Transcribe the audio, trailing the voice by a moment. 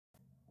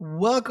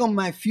Welcome,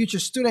 my future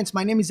students.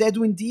 My name is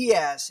Edwin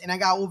Diaz, and I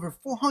got over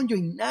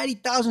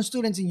 490,000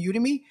 students in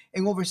Udemy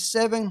and over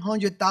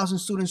 700,000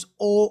 students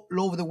all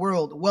over the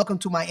world. Welcome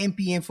to my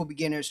NPM for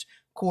Beginners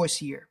course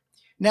here.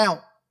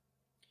 Now,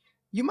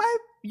 you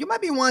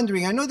might be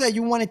wondering, I know that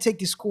you want to take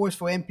this course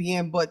for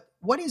NPM, but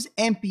what is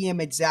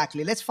NPM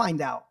exactly? Let's find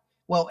out.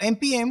 Well,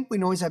 NPM, we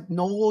know, is a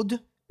node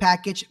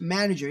package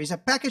manager. It's a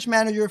package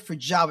manager for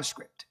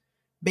JavaScript.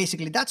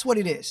 Basically, that's what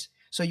it is.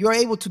 So you're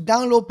able to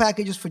download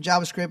packages for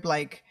JavaScript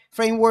like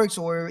frameworks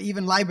or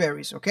even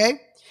libraries, okay?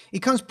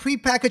 It comes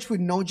pre-packaged with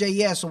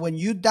Node.js. So when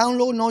you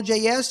download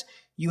Node.js,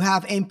 you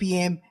have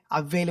NPM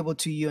available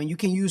to you, and you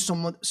can use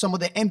some of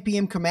the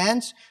NPM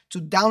commands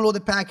to download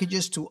the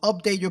packages, to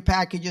update your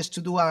packages,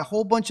 to do a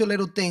whole bunch of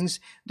little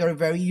things that are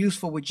very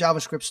useful with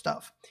JavaScript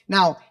stuff.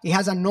 Now, it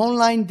has an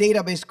online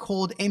database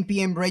called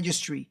NPM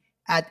Registry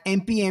at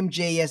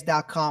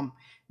npmjs.com.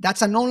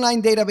 That's an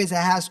online database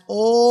that has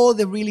all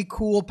the really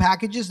cool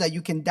packages that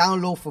you can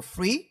download for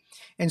free.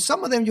 And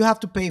some of them you have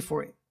to pay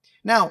for it.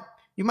 Now,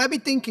 you might be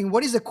thinking,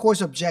 what is the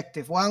course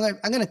objective? Well,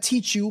 I'm going to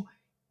teach you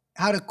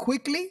how to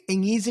quickly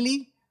and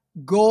easily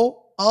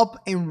go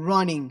up and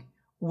running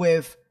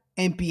with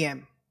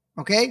NPM.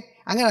 Okay?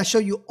 I'm going to show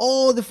you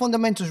all the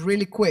fundamentals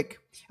really quick.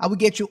 I will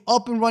get you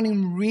up and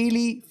running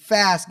really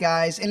fast,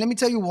 guys. And let me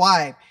tell you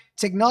why.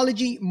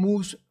 Technology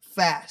moves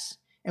fast,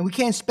 and we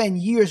can't spend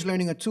years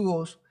learning the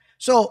tools.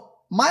 So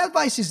my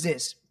advice is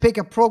this: pick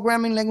a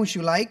programming language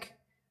you like,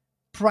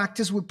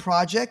 practice with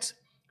projects,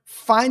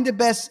 find the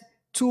best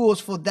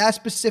tools for that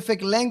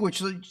specific language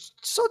so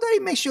that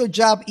it makes your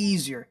job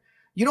easier.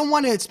 You don't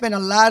want to spend a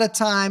lot of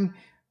time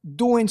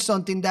doing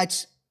something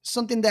that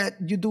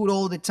you do it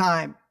all the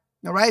time.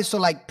 All right. So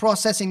like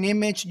processing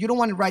image, you don't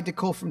want to write the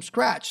code from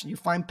scratch. You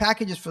find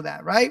packages for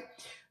that, right?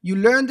 You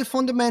learn the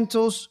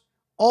fundamentals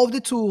of the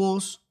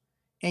tools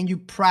and you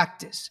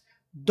practice.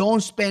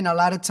 Don't spend a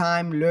lot of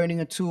time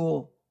learning a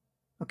tool.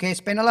 Okay,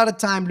 spend a lot of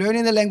time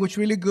learning the language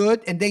really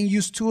good and then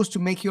use tools to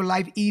make your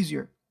life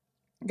easier.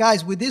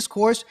 Guys, with this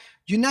course,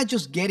 you're not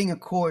just getting a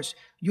course,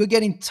 you're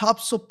getting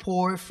top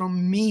support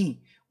from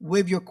me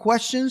with your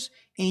questions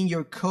and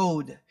your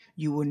code.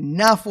 You will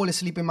not fall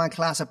asleep in my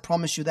class, I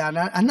promise you that.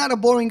 I'm not a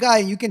boring guy,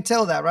 and you can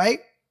tell that, right?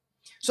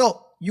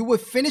 So you will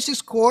finish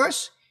this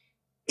course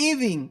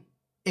even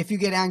if you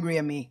get angry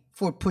at me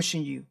for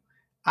pushing you.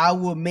 I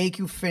will make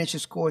you finish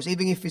this course.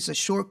 Even if it's a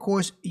short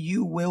course,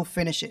 you will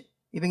finish it.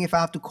 Even if I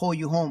have to call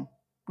you home.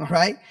 All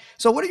right?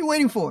 So what are you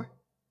waiting for?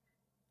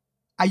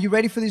 Are you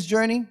ready for this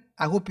journey?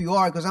 I hope you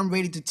are, because I'm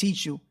ready to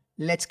teach you.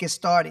 Let's get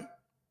started.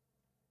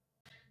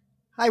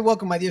 Hi,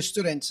 welcome, my dear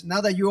students.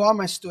 Now that you are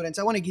my students,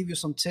 I want to give you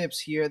some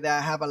tips here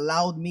that have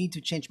allowed me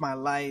to change my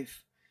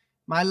life.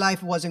 My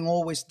life wasn't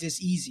always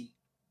this easy,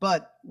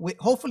 but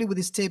hopefully with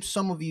these tips,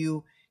 some of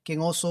you can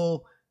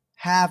also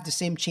have the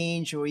same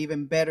change or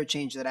even better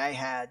change that I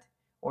had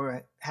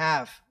or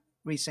have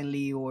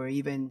recently or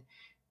even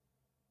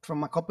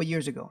from a couple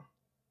years ago.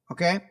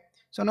 Okay?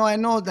 So now I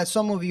know that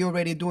some of you are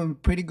already doing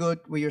pretty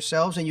good with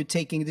yourselves and you're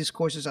taking these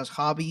courses as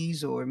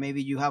hobbies, or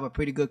maybe you have a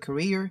pretty good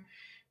career.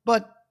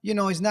 But, you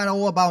know, it's not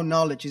all about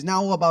knowledge. It's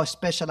not all about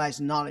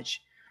specialized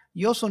knowledge.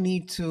 You also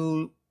need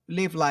to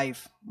live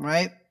life,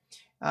 right?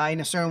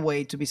 In a certain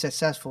way to be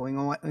successful in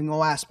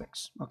all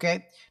aspects,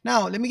 okay?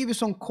 Now, let me give you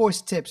some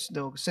course tips,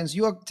 though. Since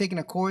you are taking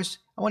a course,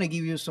 I want to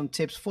give you some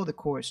tips for the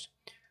course.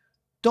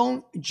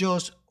 Don't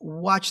just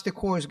watch the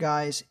course,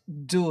 guys.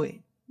 Do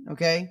it,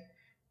 okay?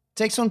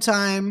 Take some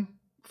time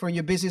from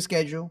your busy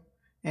schedule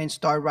and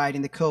start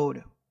writing the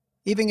code,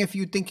 even if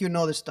you think you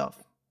know the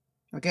stuff,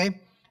 okay?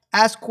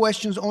 Ask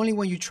questions only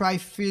when you try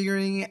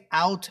figuring it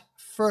out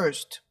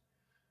first.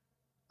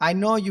 I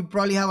know you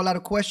probably have a lot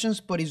of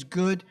questions, but it's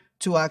good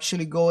to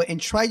actually go and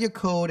try your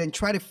code and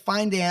try to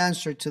find the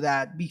answer to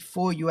that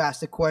before you ask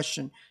the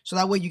question. So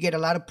that way you get a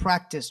lot of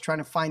practice trying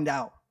to find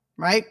out,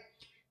 right?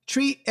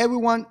 Treat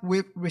everyone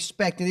with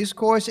respect in this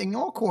course and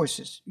all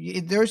courses.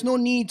 There's no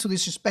need to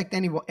disrespect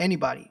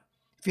anybody.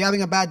 If you're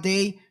having a bad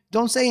day,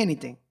 don't say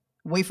anything.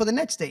 Wait for the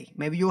next day.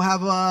 Maybe you'll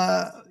have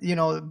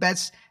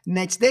best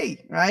next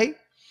day, right?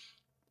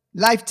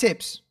 Life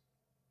tips.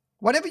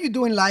 Whatever you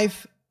do in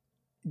life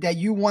that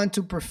you want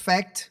to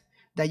perfect,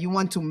 that you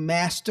want to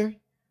master,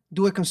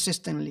 do it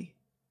consistently.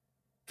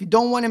 If you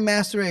don't want to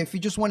master it, if you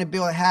just want to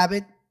build a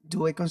habit,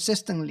 do it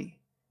consistently.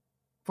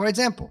 For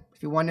example,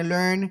 if you want to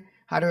learn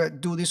how to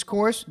do this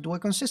course, do it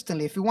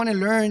consistently. If you want to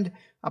learn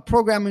a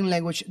programming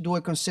language, do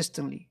it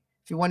consistently.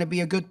 If you want to be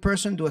a good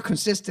person, do it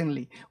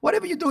consistently.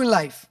 Whatever you do in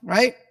life,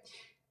 right?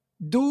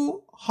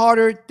 Do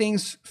harder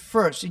things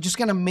first. You're just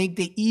going to make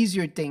the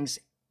easier things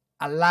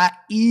a lot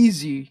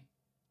easier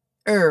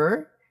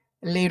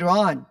later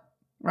on.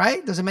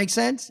 Right? Does it make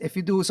sense? If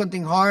you do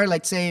something hard,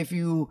 like say if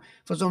you,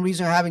 for some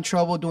reason, are having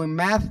trouble doing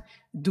math,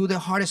 do the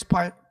hardest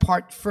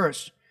part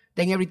first.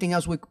 Then everything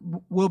else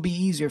will be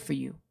easier for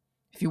you.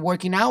 If you're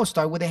working out,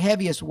 start with the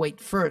heaviest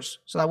weight first.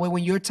 So that way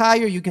when you're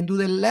tired, you can do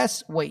the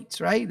less weights,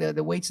 right?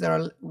 The weights that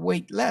are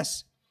weight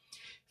less.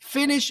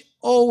 Finish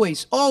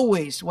always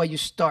while you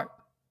start.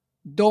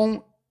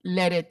 Don't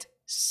let it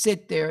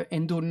sit there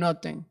and do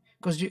nothing,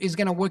 because it's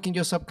gonna work in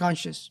your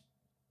subconscious.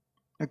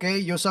 Okay,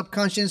 your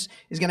subconscious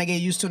is gonna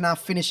get used to not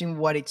finishing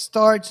what it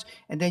starts,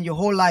 and then your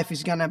whole life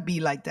is gonna be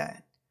like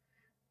that.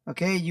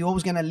 Okay, you're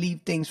always gonna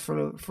leave things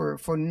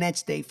for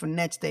next day, for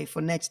next day,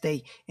 for next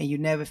day, and you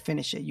never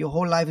finish it. Your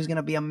whole life is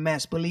gonna be a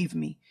mess. Believe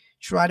me.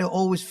 Try to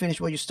always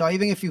finish what you start,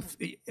 even if you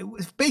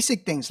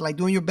basic things like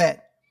doing your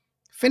bed.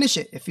 Finish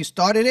it. If you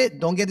started it,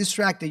 don't get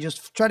distracted.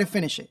 Just try to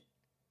finish it.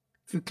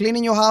 If you're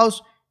cleaning your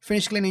house,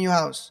 finish cleaning your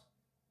house.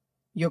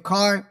 Your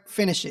car,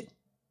 finish it.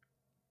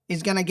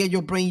 It's gonna get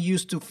your brain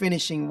used to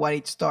finishing what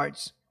it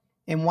starts.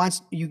 And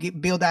once you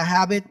build that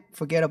habit,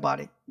 forget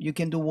about it. You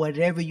can do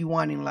whatever you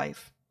want in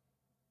life.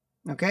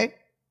 Okay?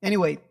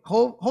 Anyway,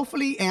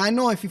 hopefully, and I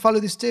know if you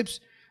follow these tips,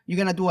 you're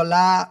gonna do a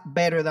lot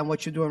better than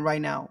what you're doing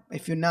right now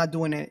if you're not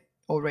doing it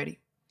already.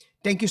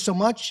 Thank you so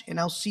much, and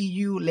I'll see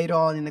you later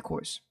on in the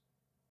course.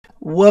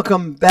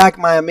 Welcome back,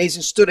 my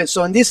amazing students.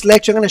 So in this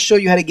lecture, I'm going to show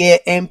you how to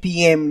get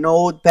NPM,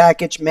 Node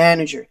Package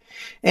Manager.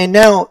 And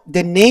now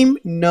the name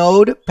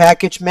Node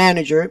Package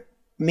Manager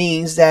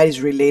means that it's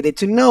related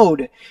to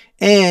Node.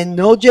 And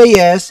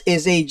Node.js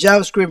is a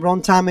JavaScript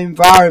runtime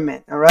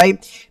environment, all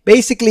right?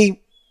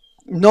 Basically,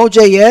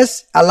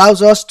 Node.js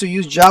allows us to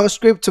use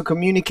JavaScript to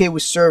communicate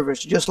with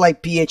servers, just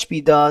like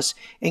PHP does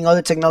and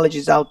other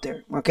technologies out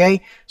there,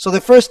 okay? So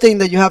the first thing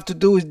that you have to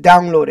do is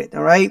download it,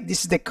 all right?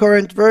 This is the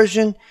current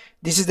version.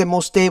 This is the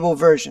most stable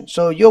version.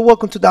 So you're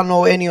welcome to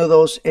download any of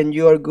those and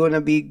you're going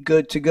to be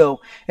good to go.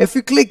 If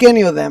you click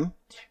any of them,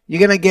 you're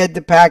going to get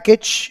the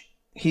package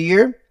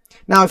here.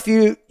 Now, if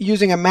you're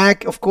using a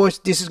Mac, of course,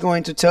 this is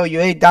going to tell you,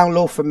 hey,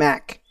 download for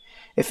Mac.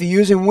 If you're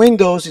using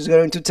Windows, it's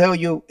going to tell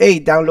you, hey,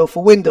 download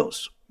for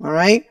Windows. All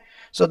right.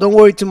 So don't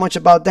worry too much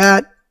about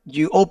that.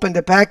 You open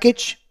the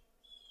package.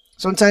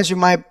 Sometimes you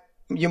might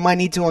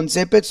need to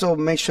unzip it. So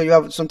make sure you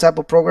have some type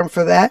of program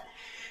for that.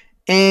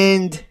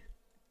 And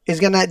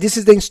this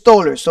is the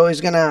installer, so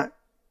it's gonna,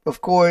 of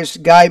course,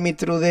 guide me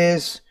through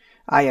this.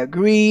 I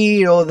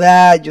agree, all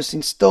that, just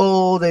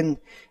installed, and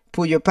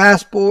put your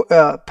password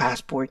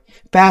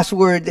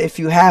if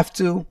you have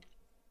to.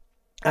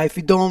 If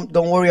you don't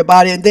worry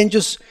about it, and then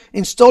just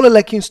install it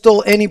like you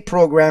install any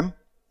program,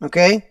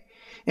 okay?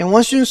 And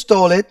once you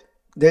install it,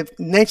 the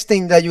next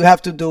thing that you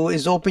have to do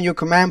is open your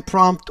command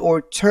prompt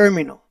or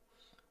terminal,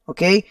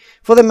 okay?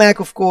 For the Mac,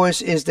 of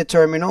course, is the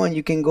terminal, and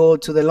you can go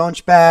to the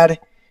launchpad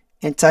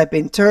and type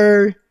in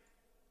ter,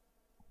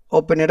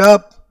 open it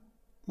up.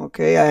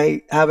 Okay,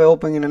 I have it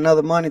open in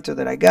another monitor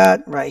that I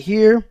got right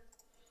here.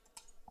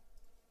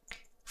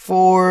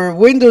 For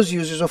Windows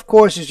users, of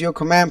course, is your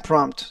command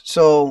prompt.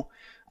 So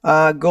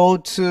go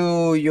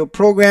to your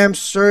program,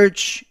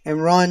 search,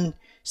 and run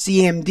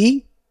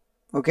cmd.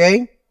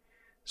 Okay,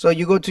 so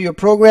you go to your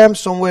program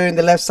somewhere in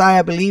the left side,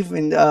 I believe,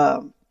 in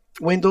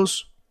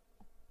Windows.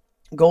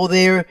 Go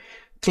there,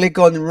 click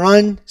on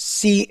run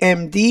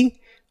cmd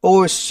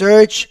or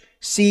search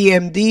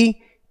cmd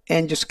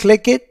and just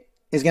click it.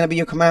 It's going to be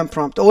your command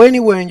prompt, or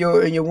anywhere in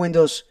your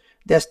Windows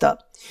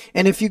desktop.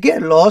 And if you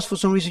get lost for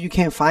some reason, you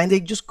can't find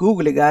it, just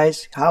Google it,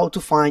 guys, how to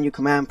find your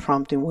command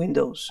prompt in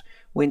Windows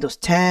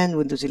 10,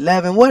 Windows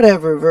 11,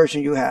 whatever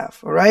version you have.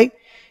 All right,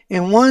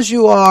 and once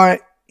you are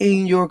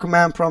in your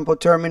command prompt or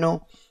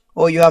terminal,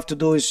 all you have to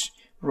do is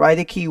write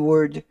the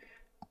keyword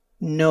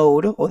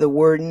node, or the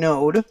word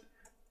node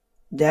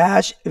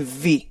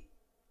 -v.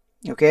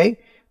 Okay,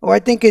 or I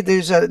think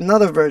there's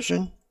another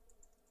version,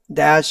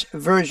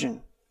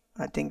 -version.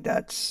 I think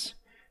that's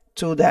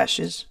 2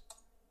 dashes,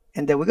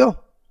 and there we go.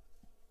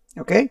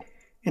 Okay,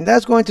 and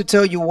that's going to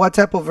tell you what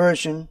type of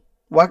version,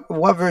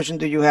 what version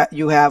do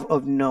you have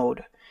of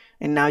Node,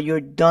 and now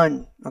you're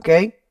done.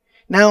 Okay,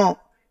 now,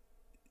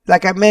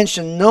 like I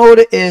mentioned,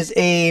 Node is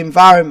a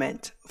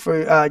environment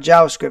for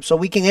JavaScript, so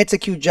we can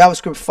execute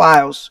JavaScript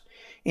files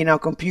in our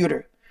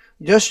computer.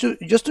 Just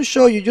to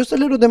show you, just a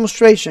little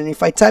demonstration.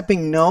 If I type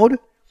in Node,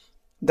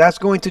 that's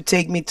going to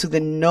take me to the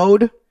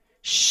Node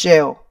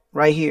shell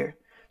right here.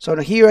 So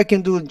here I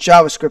can do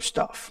JavaScript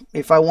stuff.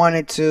 If I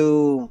wanted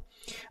to,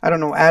 I don't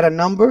know, add a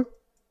number,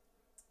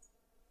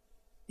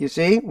 you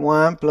see,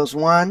 1 +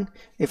 1.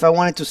 If I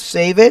wanted to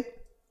save it,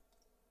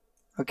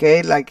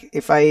 okay, like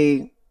if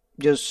I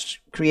just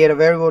create a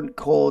variable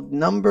called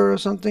number or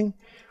something,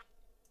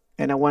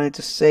 and I wanted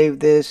to save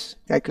this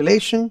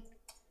calculation,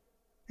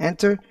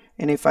 enter,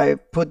 and if I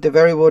put the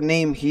variable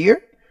name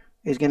here,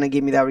 it's going to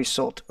give me that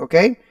result.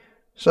 Okay,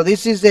 so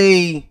this is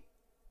a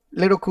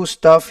little cool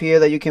stuff here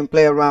that you can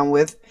play around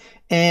with.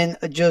 And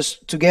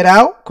just to get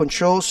out,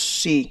 Control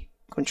C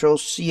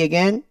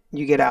again,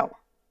 you get out.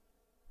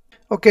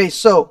 Okay,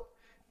 so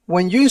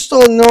when you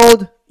install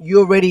Node, you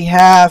already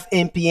have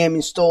NPM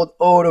installed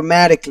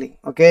automatically.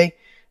 Okay,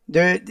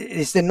 there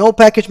is the Node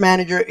Package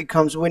Manager. It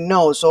comes with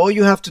Node, so all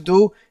you have to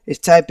do is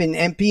type in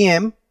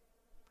npm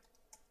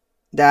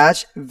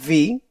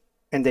 -v,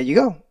 and there you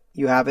go,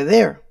 you have it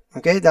there.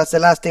 Okay, that's the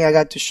last thing I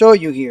got to show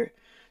you here.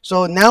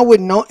 So now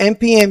with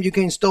NPM, you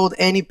can install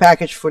any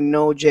package for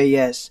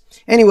Node.js.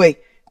 Anyway,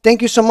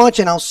 thank you so much,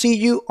 and I'll see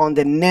you on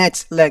the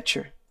next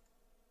lecture.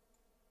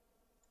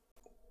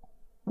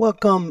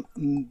 Welcome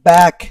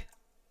back,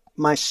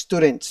 my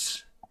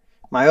students,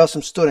 my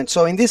awesome students.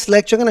 So in this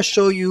lecture, I'm going to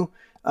show you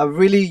a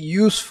really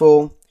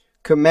useful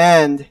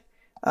command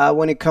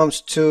when it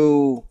comes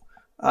to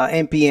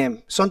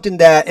NPM, something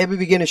that every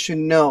beginner should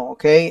know,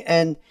 okay?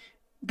 And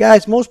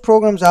guys, most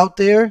programs out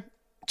there,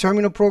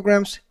 terminal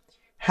programs,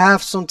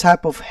 have some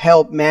type of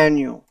help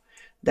manual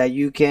that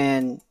you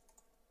can,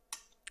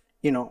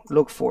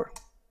 look for,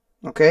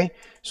 okay?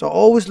 So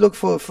always look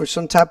for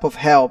some type of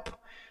help.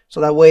 So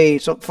that way,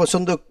 for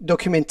some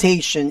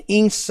documentation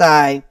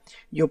inside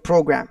your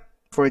program.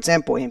 For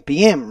example,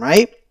 NPM,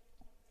 right?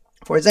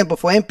 For example,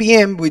 for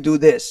NPM, we do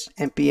this,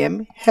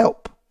 NPM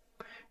help.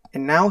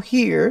 And now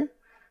here,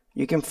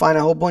 you can find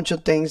a whole bunch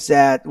of things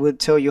that will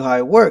tell you how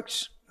it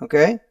works,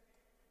 okay?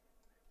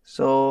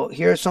 So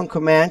here are some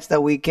commands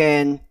that we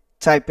can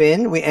type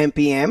in with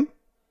NPM,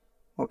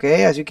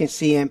 okay? As you can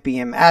see,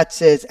 NPM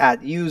access,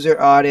 add user,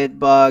 audit,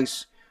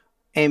 bugs,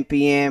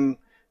 NPM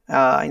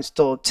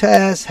install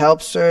test,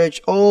 help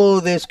search, all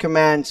these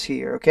commands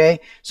here, okay?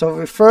 So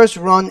we first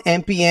run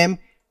NPM,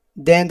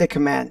 then the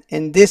command,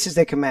 and this is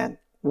the command.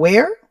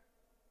 Where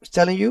it's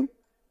telling you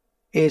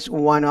is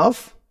one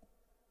of,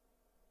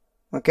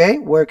 okay?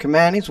 Where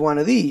command is one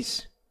of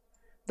these.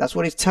 That's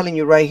what it's telling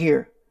you right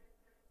here.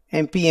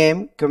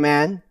 NPM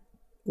command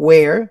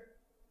where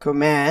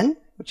command,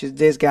 which is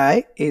this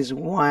guy, is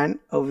one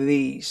of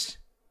these.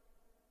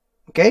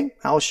 Okay,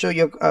 I'll show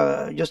you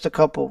just a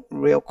couple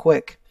real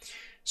quick.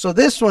 So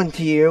this one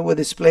here will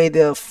display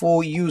the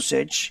full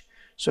usage.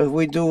 So if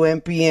we do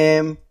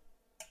npm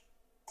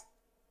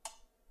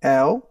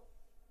l,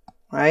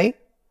 right,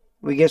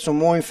 we get some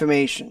more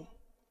information.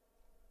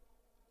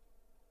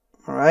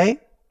 All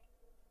right,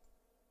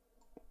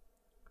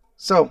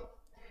 so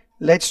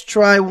let's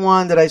try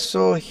one that I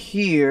saw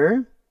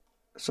here.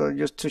 So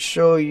just to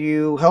show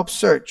you, help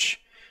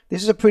search.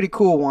 This is a pretty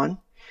cool one.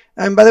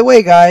 And by the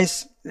way,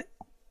 guys,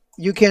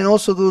 you can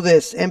also do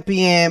this.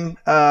 NPM,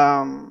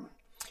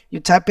 you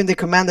type in the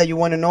command that you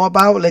want to know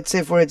about. Let's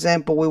say, for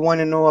example, we want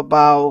to know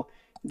about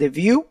the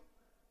Vue,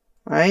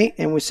 right?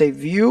 And we say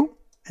Vue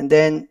and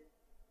then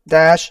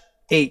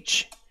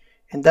 -h.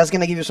 And that's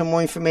going to give you some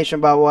more information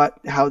about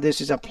how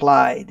this is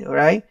applied, all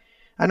right?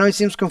 I know it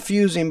seems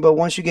confusing, but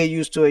once you get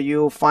used to it,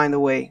 you'll find a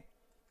way,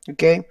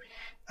 okay?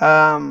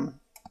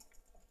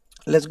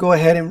 Let's go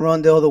ahead and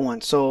run the other one.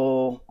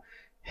 So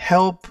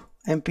help,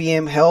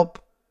 npm help,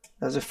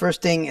 that's the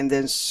first thing, and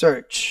then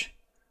search,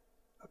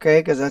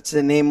 okay, because that's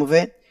the name of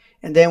it.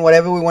 And then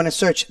whatever we want to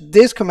search,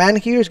 this command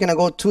here is going to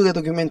go to the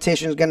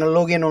documentation. It's going to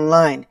log in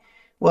online.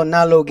 Well,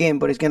 not log in,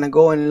 but it's going to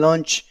go and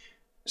launch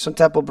some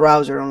type of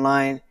browser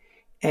online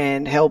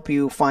and help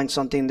you find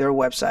something in their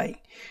website.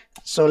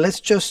 So let's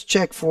just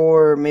check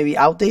for maybe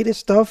outdated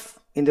stuff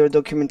in their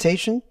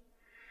documentation.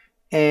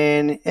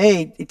 And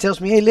hey, it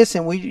tells me, hey,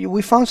 listen,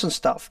 we found some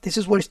stuff. This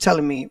is what it's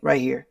telling me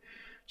right here.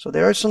 So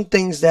there are some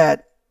things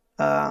that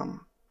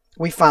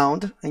we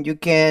found, and you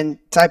can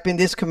type in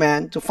this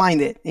command to find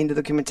it in the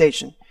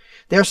documentation.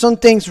 There are some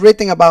things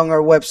written about on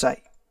our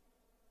website,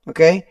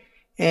 okay?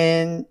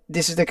 And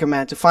this is the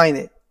command to find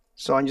it.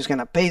 So I'm just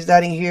gonna paste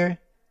that in here,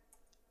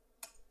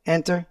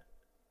 enter.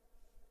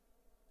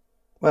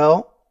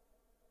 Well,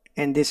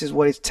 and this is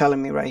what it's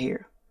telling me right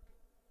here.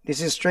 This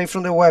is straight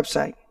from the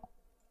website.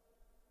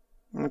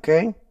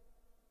 Okay,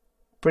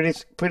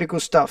 pretty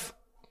cool stuff.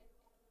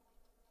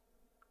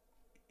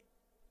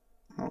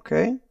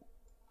 Okay,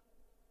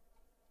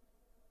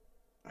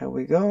 there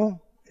we go.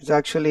 It's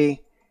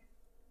actually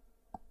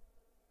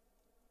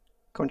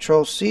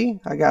Control C.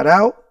 I got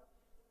out.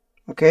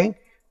 Okay,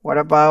 what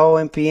about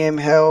npm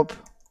help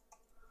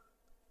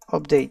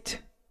update?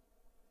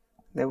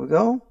 There we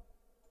go.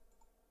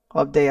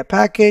 Update a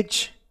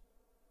package.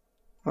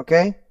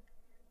 Okay.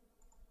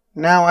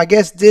 Now, I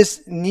guess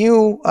this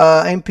new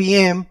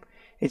NPM,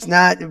 it's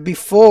not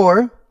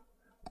before,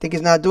 I think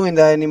it's not doing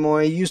that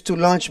anymore. It used to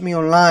launch me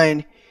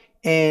online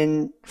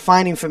and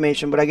find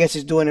information, but I guess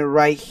it's doing it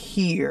right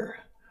here.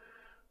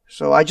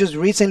 So I just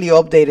recently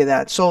updated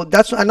that. So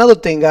that's another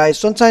thing, guys.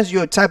 Sometimes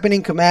you're typing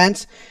in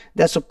commands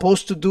that's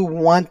supposed to do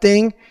one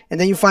thing, and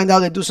then you find out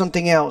they do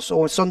something else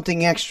or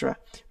something extra.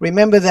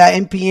 Remember that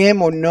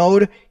NPM or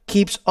Node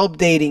keeps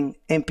updating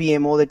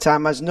NPM all the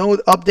time. As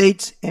Node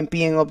updates,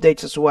 NPM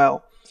updates as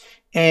well.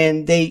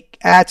 And they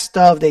add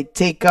stuff, they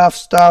take off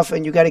stuff,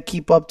 and you got to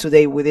keep up to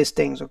date with these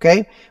things,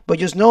 okay? But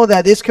just know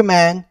that this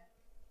command,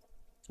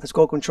 let's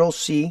go Control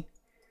C.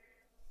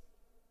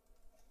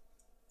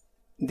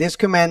 This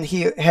command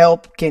here,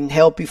 help, can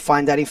help you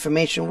find that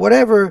information.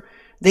 Whatever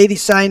they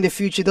decide in the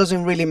future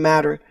doesn't really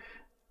matter.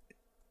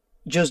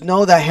 Just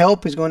know that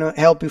help is going to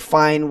help you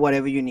find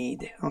whatever you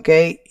need,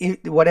 okay?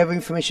 Whatever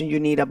information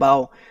you need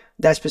about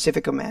that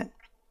specific command,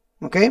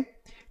 okay?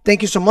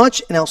 Thank you so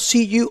much, and I'll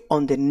see you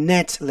on the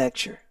next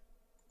lecture.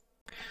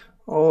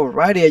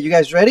 Alrighty, are you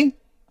guys ready?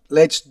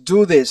 Let's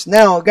do this.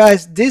 Now,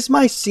 guys, this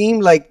might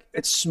seem like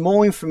it's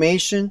small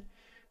information.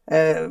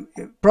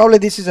 Probably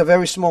this is a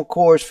very small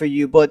course for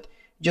you, but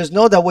just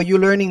know that what you're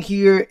learning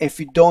here, if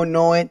you don't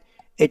know it,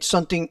 it's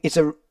something, it's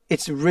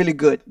it's really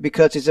good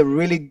because it's a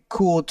really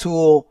cool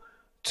tool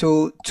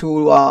to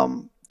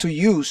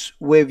use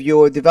with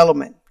your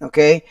development.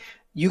 Okay,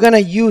 you're gonna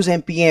use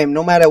NPM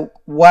no matter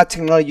what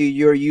technology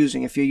you're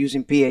using. If you're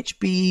using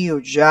PHP or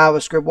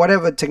JavaScript,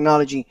 whatever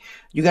technology,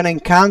 you're gonna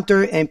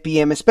encounter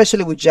NPM,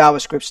 especially with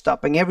JavaScript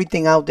stuff. And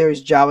everything out there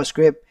is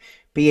JavaScript,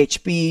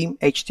 PHP,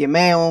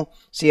 HTML,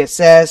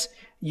 CSS.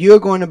 You're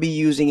going to be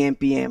using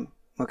NPM.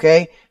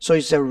 Okay, so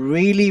it's a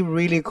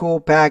really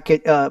cool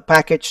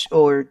package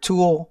or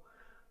tool,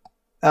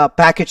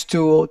 package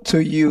tool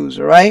to use.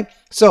 All right,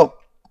 so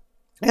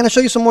I'm going to show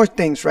you some more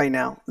things right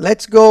now.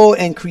 Let's go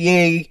and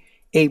create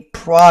a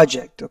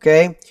project.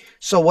 Okay,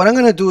 so what I'm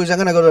going to do is I'm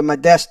going to go to my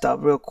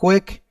desktop real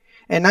quick,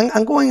 and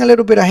I'm going a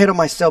little bit ahead of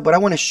myself, but I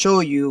want to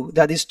show you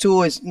that this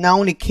tool is not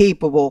only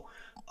capable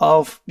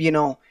of, you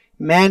know,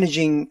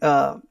 managing,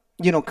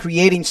 you know,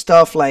 creating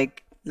stuff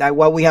like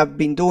what we have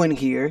been doing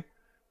here.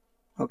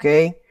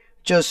 Okay,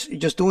 just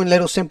doing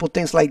little simple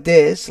things like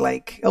this,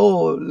 like,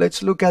 oh,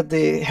 let's look at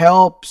the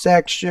help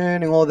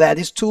section and all that.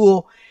 This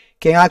tool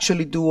can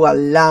actually do a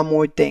lot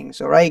more things.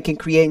 All right, it can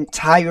create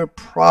entire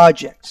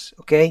projects.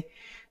 Okay,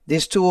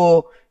 this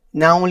tool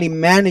not only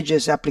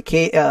manages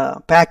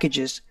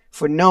packages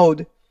for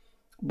Node,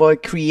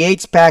 but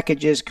creates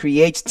packages,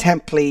 creates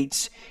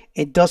templates,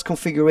 it does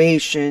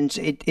configurations,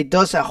 it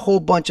does a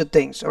whole bunch of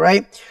things. All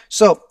right,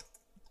 so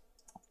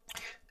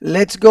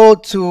let's go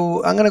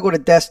to, I'm gonna go to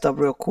desktop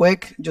real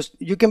quick. Just,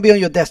 you can be on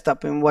your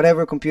desktop in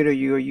whatever computer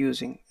you're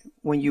using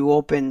when you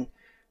open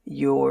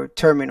your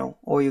terminal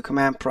or your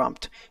command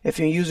prompt. If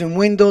you're using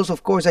Windows,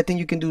 of course, I think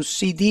you can do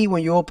CD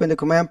when you open the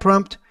command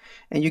prompt,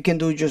 and you can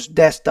do just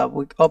desktop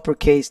with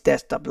uppercase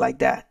desktop like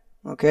that.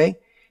 Okay,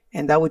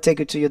 and that would take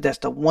you to your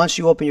desktop once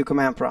you open your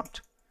command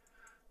prompt.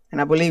 And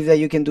I believe that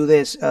you can do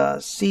this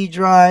C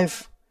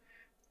drive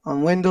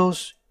on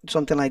Windows,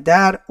 something like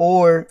that,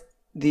 or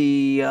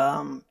the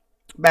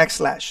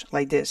backslash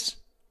like this,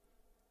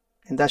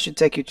 and that should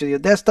take you to your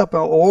desktop.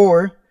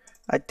 Or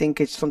I think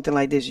it's something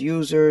like this,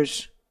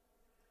 users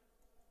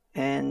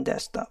and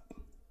desktop.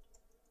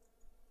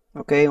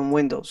 Okay, on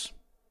Windows.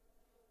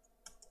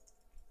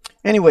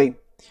 Anyway,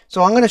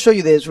 so I'm going to show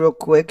you this real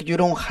quick. You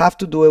don't have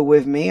to do it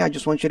with me. I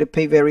just want you to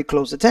pay very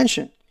close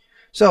attention.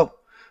 So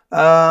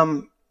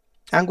I'm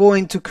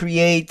going to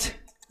create,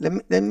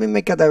 let me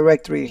make a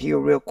directory here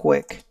real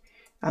quick.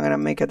 I'm going to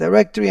make a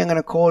directory. I'm going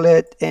to call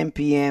it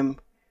NPM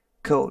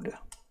code,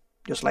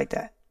 just like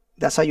that.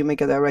 That's how you make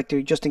a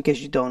directory, just in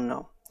case you don't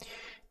know.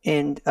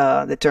 In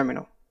the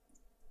terminal,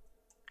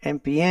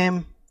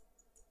 NPM.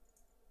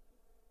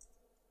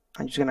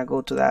 I'm just gonna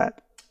go to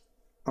that.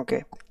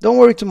 Okay, don't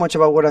worry too much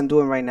about what I'm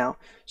doing right now.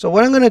 So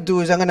what I'm gonna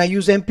do is I'm gonna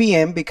use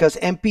NPM because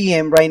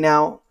NPM right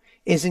now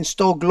is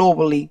installed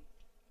globally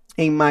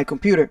in my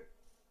computer.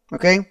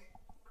 Okay,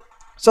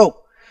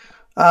 so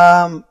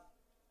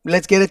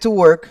let's get it to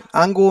work.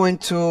 I'm going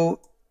to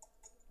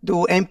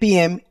do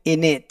npm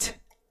init.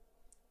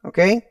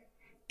 Okay,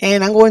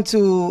 and I'm going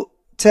to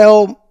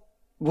tell,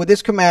 with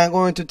this command, I'm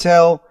going to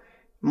tell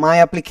my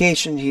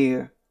application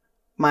here,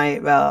 my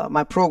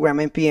program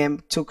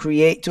npm, to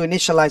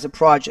initialize a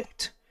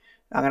project.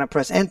 I'm gonna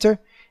press enter,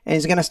 and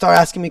it's gonna start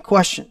asking me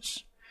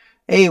questions.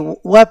 Hey,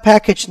 what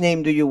package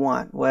name do you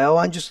want? Well,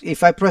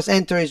 if I press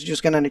enter, it's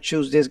just gonna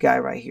choose this guy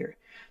right here.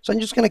 So I'm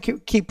just gonna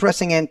keep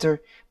pressing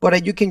enter,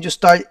 but you can just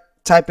start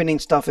typing in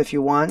stuff if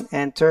you want.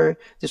 Enter.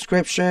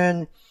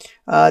 Description,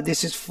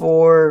 this is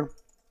for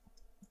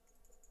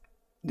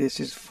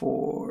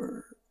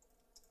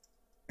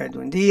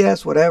Edwin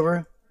Diaz,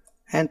 whatever.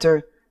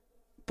 Enter.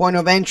 Point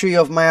of entry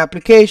of my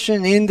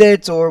application,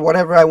 index, or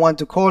whatever I want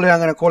to call it. I'm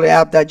going to call it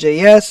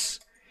app.js.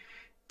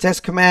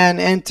 Test command,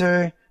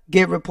 enter.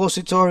 Get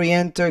repository,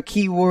 enter.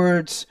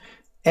 Keywords,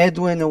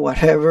 Edwin or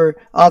whatever.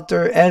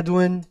 Author,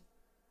 Edwin.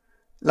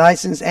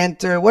 License,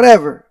 enter.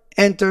 Whatever,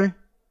 enter.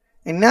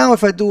 And now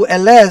if I do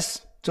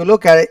ls to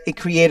look at it, it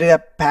created a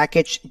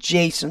package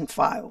JSON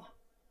file.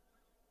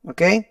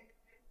 Okay,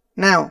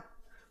 now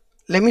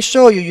let me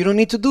show you. You don't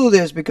need to do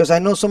this because I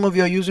know some of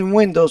you are using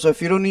Windows. So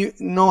if you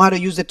don't know how to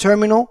use the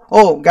terminal,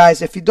 oh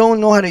guys, if you don't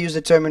know how to use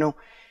the terminal,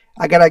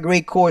 I got a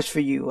great course for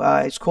you.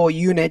 It's called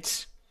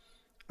Units.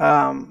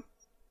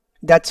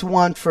 That's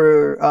one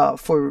for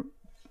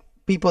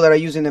people that are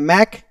using the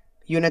Mac.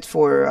 Units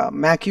for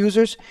Mac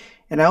users.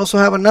 And I also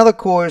have another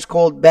course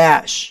called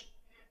Bash.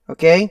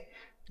 Okay,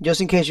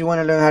 just in case you want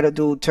to learn how to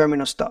do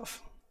terminal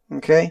stuff.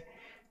 Okay,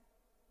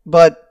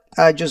 but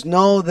just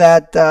know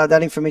that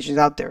that information is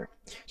out there.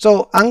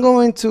 So I'm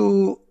going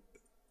to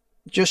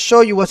just show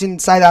you what's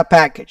inside that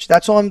package.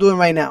 That's all I'm doing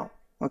right now.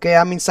 Okay,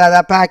 I'm inside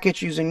that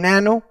package using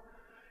Nano.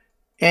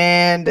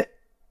 And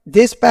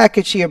this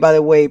package here, by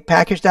the way,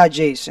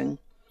 package.json,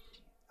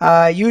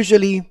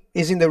 usually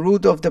is in the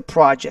root of the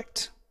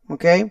project.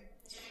 Okay,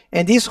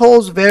 and this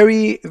holds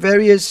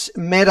various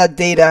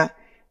metadata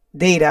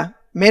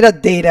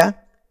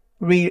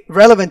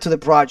relevant to the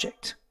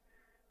project.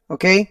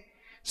 Okay,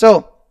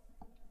 so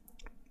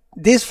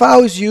this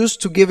file is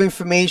used to give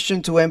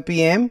information to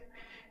NPM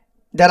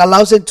that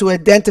allows it to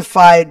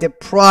identify the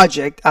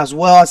project as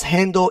well as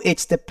handle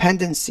its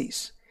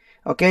dependencies.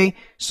 Okay,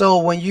 so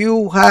when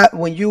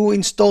you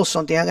install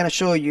something, I'm gonna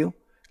show you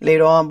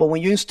later on, but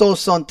when you install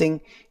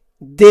something,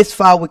 this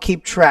file will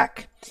keep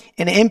track.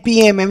 And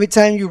NPM, every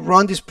time you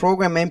run this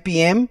program,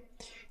 NPM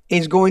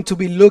is going to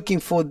be looking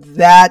for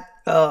that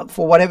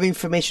for whatever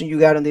information you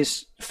got on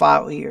this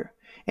file here,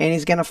 and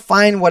it's gonna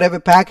find whatever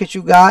package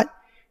you got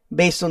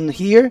based on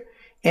here,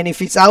 and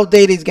if it's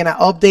outdated, it's gonna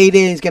update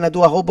it. It's gonna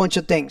do a whole bunch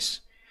of things.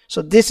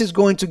 So this is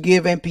going to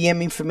give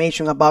NPM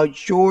information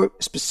about your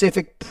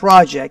specific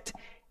project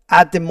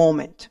at the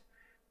moment,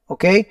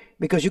 okay?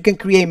 Because you can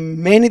create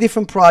many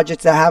different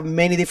projects that have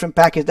many different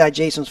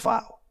package.json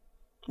file,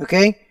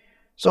 okay?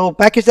 So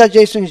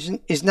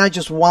package.json is not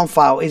just one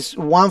file, it's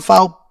one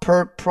file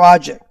per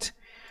project.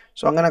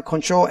 So I'm gonna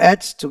Control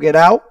X to get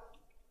out,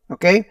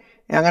 okay?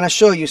 And I'm gonna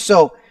show you.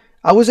 So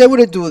I was able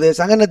to do this.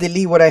 I'm gonna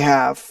delete what I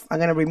have. I'm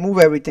gonna remove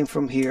everything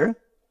from here,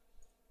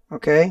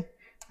 okay?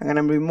 I'm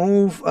gonna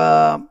remove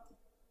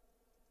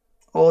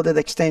all the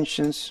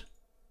extensions.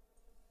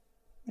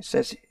 It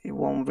says it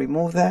won't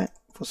remove that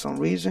for some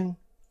reason.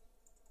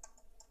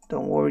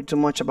 Don't worry too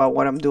much about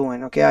what I'm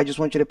doing, okay? I just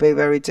want you to pay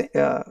very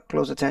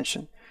close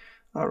attention.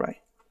 All right,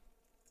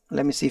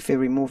 let me see if it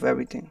removed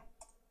everything.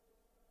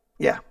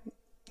 Yeah,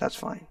 that's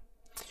fine.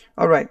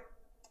 All right,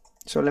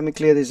 so let me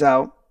clear this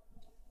out.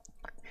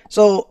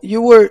 So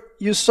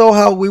you saw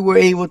how we were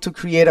able to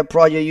create a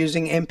project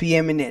using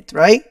npm init,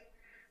 right?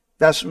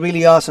 That's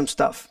really awesome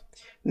stuff.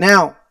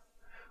 Now,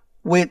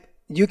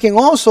 you can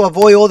also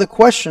avoid all the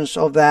questions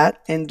of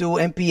that and do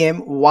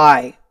npm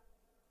y,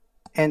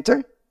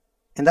 enter,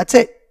 and that's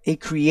it. It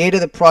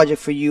created a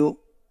project for you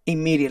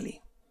immediately.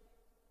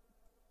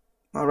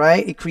 All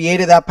right, it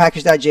created that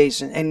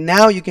package.json, and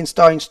now you can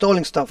start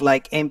installing stuff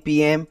like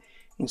npm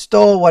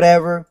install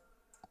whatever.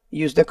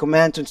 Use the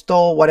command to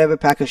install whatever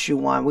package you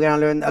want. We're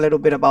gonna learn a little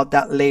bit about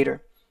that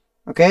later.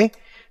 Okay,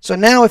 so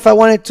now if I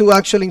wanted to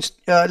actually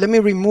let me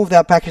remove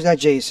that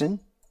package.json.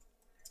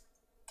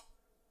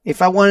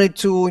 If I wanted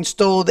to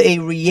install a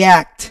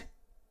React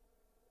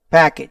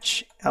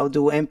package, I'll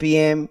do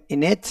npm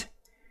init,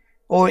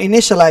 or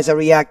initialize a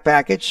React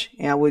package,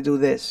 and I will do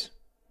this.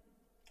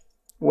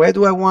 Where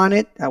do I want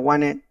it? I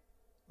want it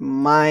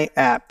my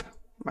app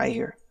right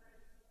here,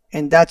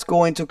 and that's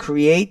going to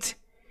create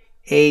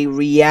a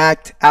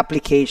React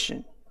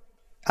application,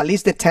 at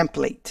least the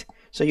template,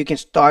 so you can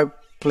start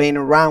playing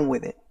around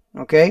with it.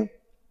 Okay,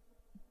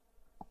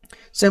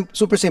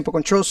 super simple.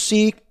 Control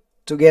C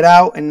to get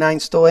out and not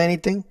install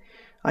anything.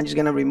 I'm just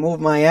gonna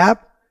remove my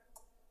app.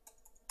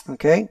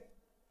 Okay,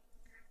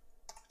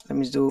 let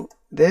me do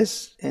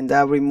this, and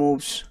that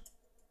removes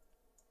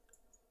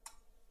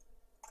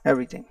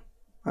everything.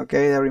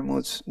 Okay, that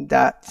removes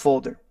that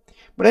folder.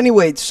 But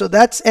anyway, so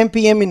that's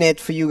npm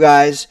init for you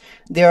guys.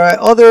 There are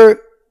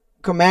other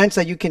commands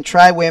that you can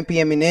try with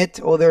npm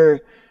init, other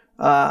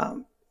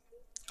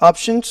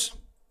options,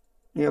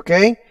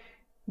 okay?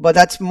 But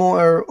that's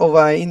more of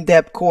an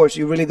in-depth course.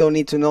 You really don't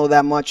need to know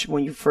that much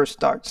when you first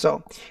start.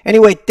 So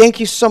anyway, thank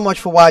you so much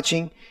for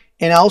watching,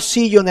 and I'll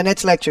see you on the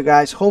next lecture,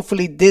 guys.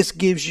 Hopefully this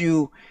gives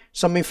you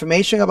some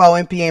information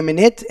about npm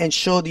init and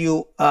showed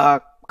you a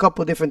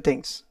couple different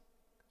things.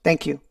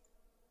 Thank you.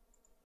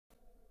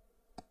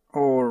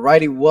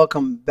 Alrighty,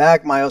 welcome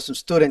back, my awesome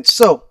students.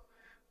 So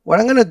what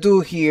I'm gonna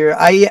do here,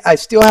 I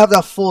still have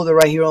that folder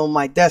right here on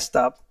my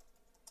desktop.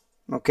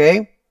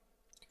 Okay,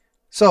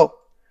 so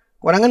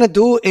what I'm gonna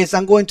do is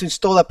I'm going to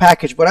install a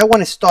package, but I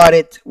want to start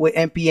it with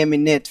npm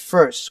init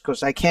first,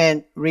 because I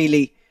can't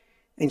really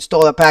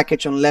install a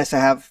package unless I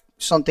have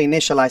something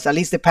initialized, at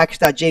least the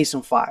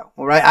package.json file.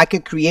 All right, I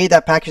could create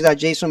that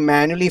package.json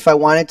manually if I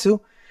wanted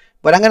to,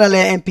 but I'm gonna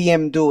let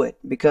npm do it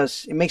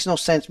because it makes no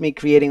sense me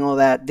creating all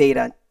that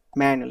data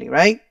manually,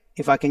 right?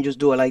 If I can just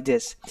do it like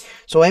this.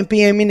 So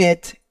npm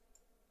init,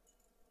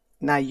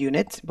 not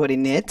unit, but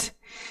init,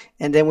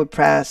 and then we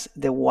press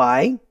the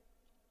y,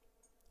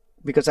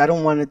 because I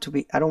don't want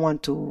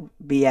to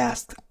be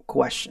asked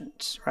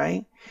questions,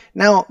 right?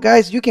 Now,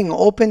 guys, you can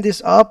open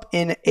this up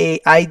in a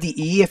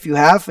IDE if you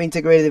have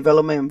integrated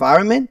development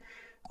environment,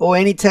 or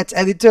any text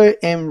editor,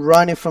 and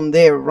run it from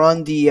there.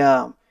 Run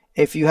the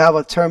if you have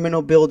a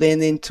terminal built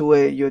into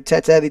your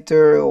text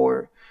editor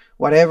or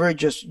whatever,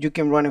 just you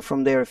can run it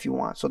from there if you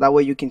want. So that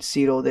way you can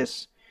see all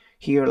this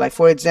here. Like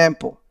for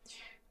example,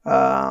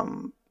 I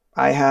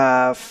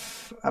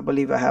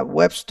believe I have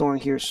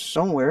WebStorm here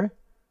somewhere.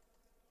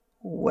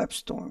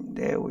 WebStorm,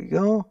 there we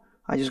go.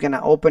 I'm just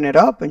gonna open it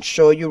up and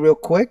show you real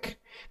quick.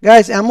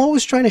 Guys, I'm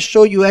always trying to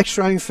show you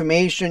extra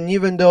information,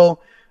 even though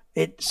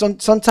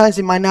sometimes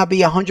it might not be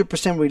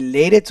 100%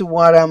 related to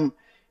what I'm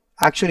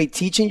actually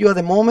teaching you at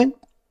the moment.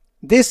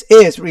 This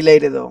is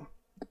related though,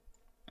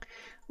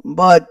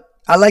 but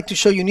I like to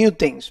show you new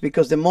things,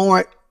 because the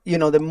more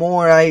the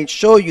more I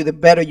show you, the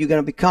better you're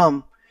gonna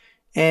become,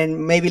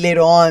 and maybe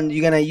later on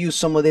you're gonna use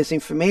some of this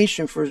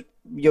information for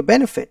your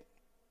benefit.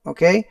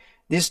 Okay,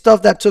 this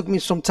stuff that took me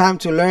some time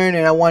to learn,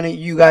 and I wanted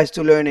you guys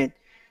to learn it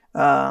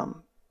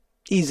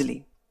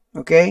easily.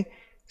 Okay,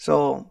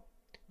 so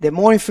the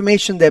more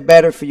information, the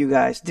better for you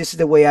guys. This is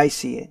the way I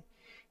see it,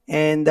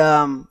 and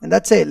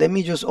that's it. Let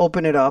me just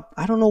open it up.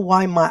 I don't know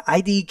why my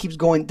IDE keeps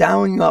going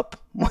down and up.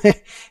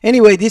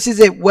 Anyway, this is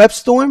a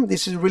WebStorm.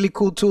 This is a really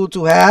cool tool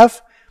to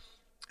have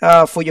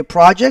for your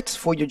projects,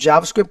 for your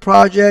JavaScript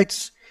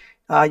projects,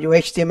 your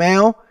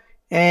HTML.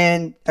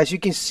 And as you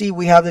can see,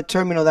 we have the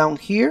terminal down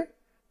here,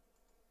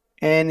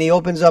 and it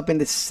opens up in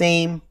the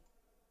same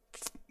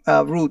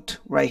root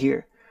right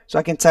here. So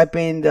I can type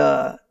in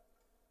the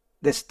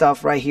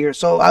stuff right here.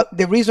 So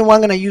the reason why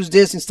I'm going to use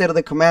this instead of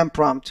the command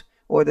prompt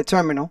or the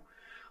terminal,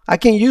 I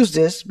can use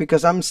this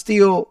because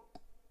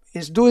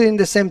it's doing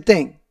the same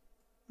thing.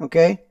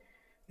 Okay,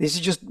 this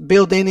is just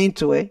built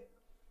into it,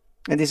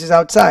 and this is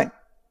outside.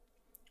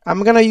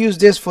 I'm going to use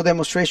this for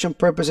demonstration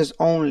purposes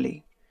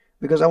only,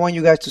 because I want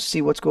you guys to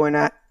see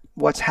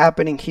what's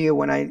happening here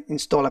when I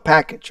install a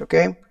package.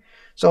 Okay,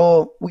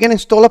 so we can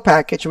install a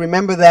package.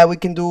 Remember that we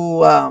can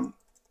do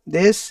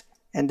this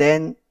and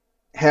then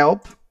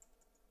help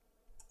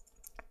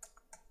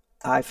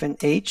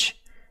 -h,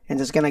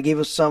 and it's gonna give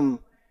us some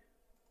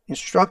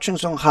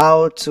instructions on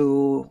how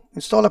to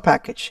install a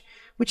package,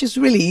 which is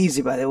really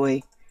easy, by the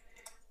way.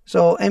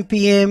 So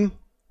npm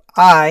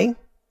I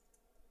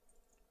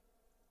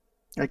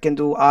can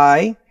do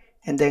I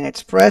and then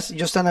express,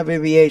 just an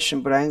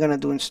abbreviation, but I'm gonna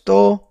do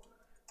install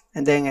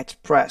and then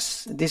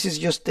express. This is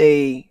just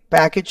a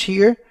package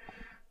here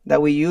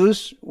that we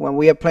use when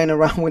we are playing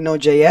around with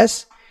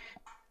Node.js.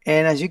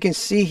 And as you can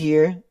see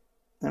here, I'm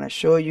gonna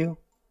show you,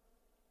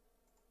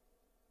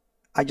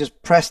 I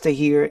just pressed it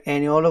here,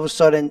 and all of a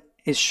sudden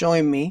it's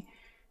showing me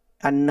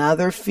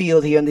another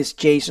field here in this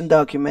JSON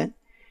document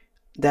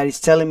that is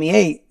telling me,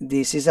 hey,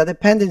 this is a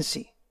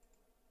dependency.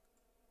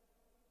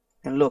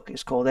 And look,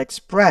 it's called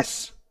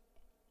express.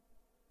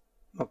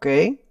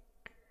 Okay,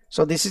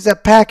 so this is a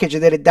package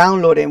that it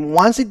downloaded, and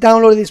once it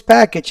downloaded this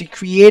package, it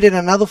created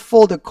another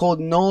folder called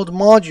node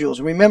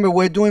modules. Remember,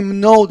 we're doing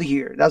node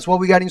here. That's what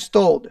we got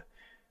installed.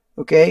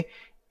 Okay,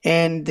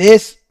 and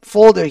this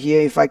folder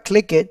here, if I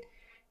click it,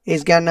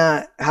 is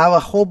gonna have a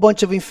whole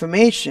bunch of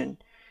information,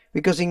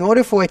 because in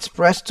order for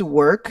Express to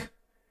work,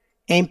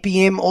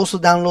 NPM also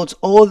downloads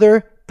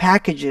other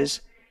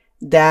packages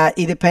that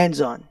it depends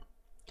on.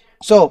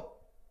 So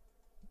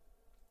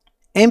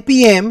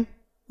npm,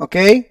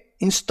 okay,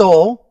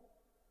 install,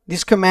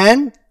 this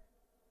command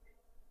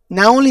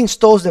not only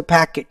installs the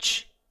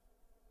package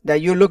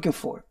that you're looking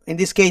for, in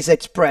this case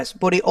Express,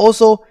 but it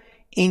also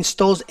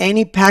installs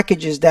any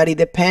packages that it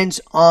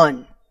depends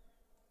on.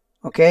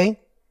 Okay,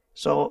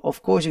 so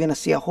of course you're gonna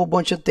see a whole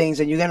bunch of things,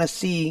 and you're gonna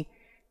see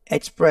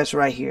Express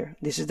right here.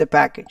 This is the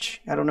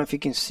package. I don't know if you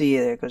can see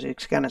it there because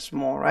it's kind of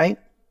small, right?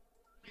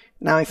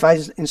 Now if I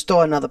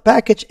install another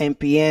package,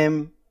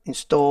 npm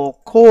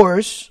install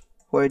course,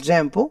 for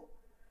example,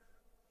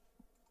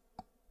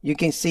 you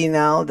can see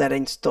now that I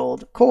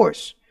installed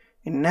course.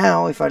 And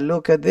now if I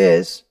look at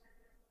this,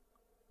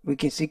 we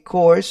can see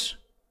course.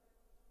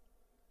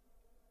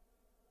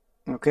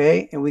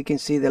 Okay, and we can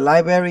see the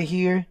library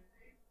here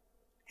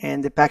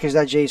and the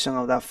package.json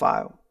of that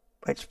file.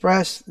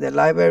 Express, the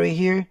library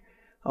here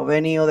of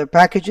any other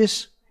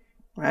packages,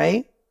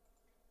 right?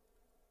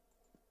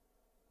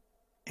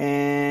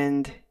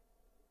 And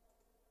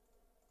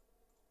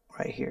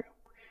right here.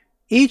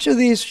 Each of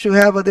these should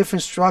have a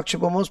different structure,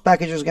 but most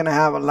packages are going to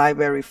have a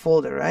library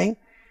folder, right?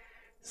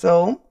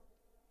 So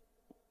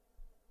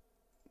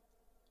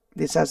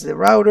this has the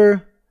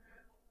router.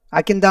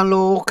 I can download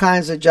all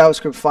kinds of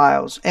JavaScript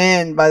files.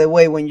 And by the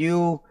way, when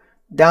you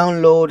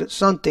download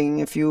something,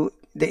 it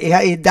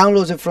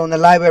downloads it from the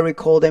library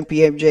called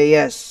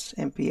npm.js,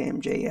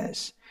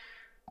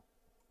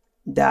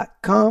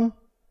 npm.js.com.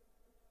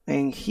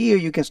 And here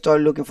you can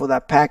start looking for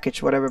that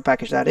package, whatever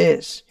package that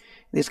is.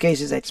 In this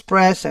case is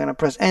Express. I'm going to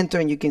press enter,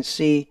 and you can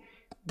see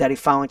that it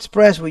found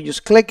Express. We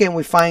just click it and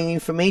we find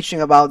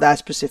information about that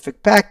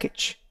specific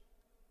package.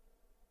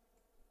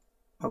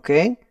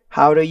 Okay,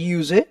 how to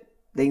use it,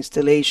 the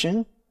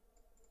installation.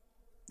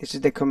 This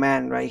is the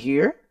command right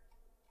here.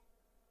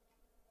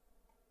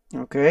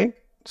 Okay,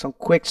 some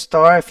quick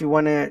start if you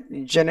want to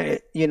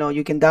generate,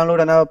 you can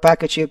download another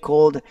package here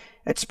called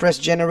Express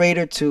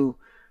Generator to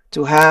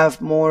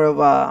have more of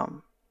a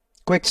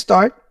quick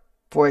start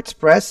for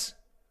Express.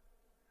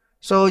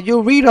 So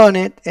you read on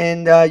it,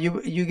 and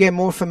you get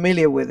more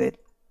familiar with it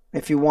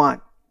if you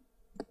want.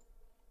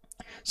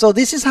 So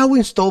this is how we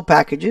install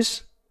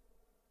packages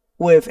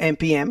with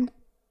npm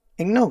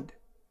in Node.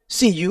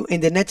 See you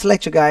in the next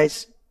lecture,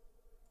 guys.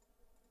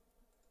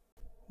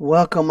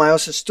 Welcome, my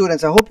awesome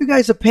students. I hope you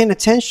guys are paying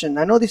attention.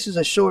 I know this is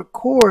a short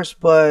course,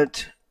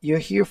 but you're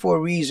here for a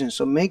reason.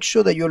 So make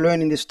sure that you're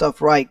learning this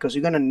stuff right, because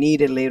you're going to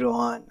need it later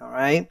on. All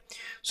right.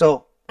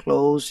 So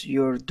close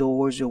your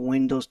doors, your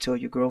windows, tell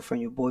your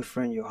girlfriend, your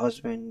boyfriend, your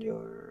husband,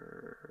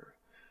 your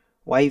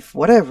wife,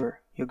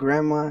 whatever, your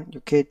grandma,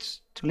 your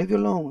kids, to leave you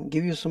alone and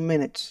give you some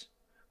minutes.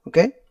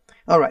 Okay.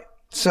 All right.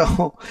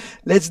 So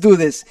let's do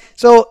this.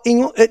 So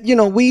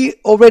we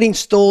already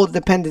installed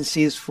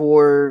dependencies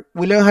we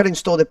learned how to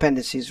install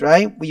dependencies,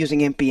 right? We're using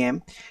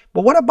npm.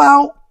 But what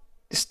about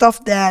the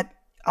stuff that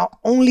are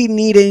only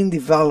needed in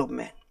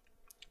development?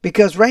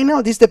 because right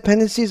now these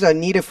dependencies are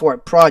needed for a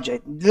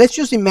project. Let's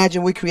just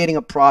imagine we're creating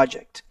a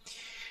project.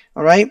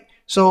 All right,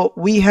 so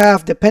we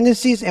have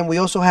dependencies and we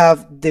also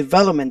have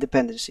development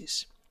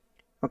dependencies.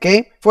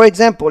 Okay, for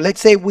example, let's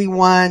say we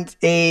want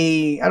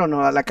a, I don't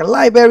know, like a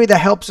library that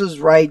helps us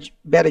write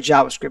better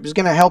JavaScript. It's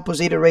going to help us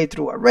iterate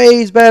through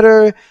arrays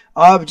better,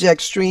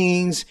 object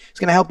strings. It's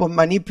going to help us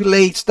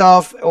manipulate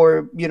stuff,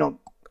 or, you know,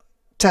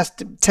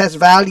 test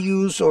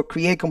values or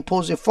create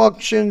composite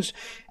functions.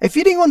 If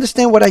you didn't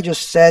understand what I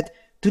just said,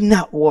 do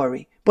not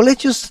worry. But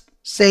let's just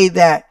say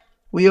that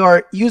we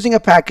are using a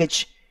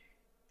package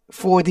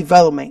for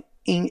development,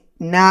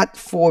 not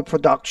for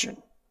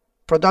production.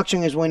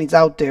 Production is when it's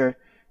out there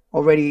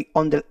already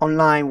on the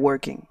online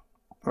working.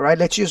 All right,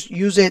 let's just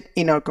use it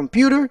in our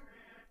computer.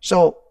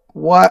 So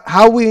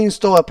how we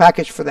install a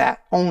package for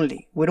that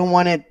only? We don't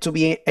want it to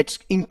be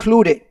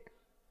included.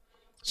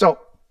 So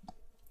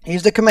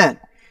here's the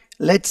command.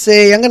 Let's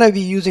say I'm going to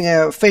be using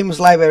a famous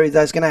library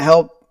that's going to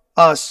help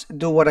us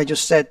do what I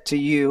just said to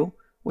you,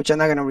 which I'm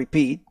not going to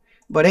repeat.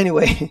 But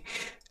anyway,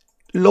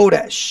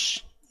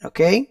 Lodash.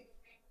 Okay,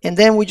 and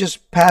then we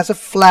just pass a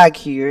flag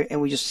here and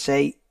we just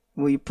say,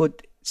 we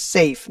put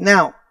safe.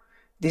 Now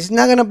this is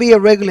not going to be a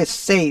regular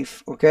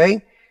safe,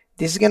 okay?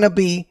 This is going to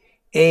be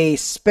a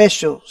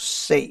special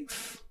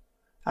safe,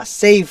 a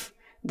safe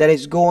that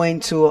is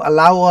going to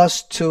allow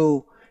us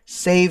to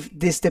save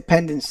this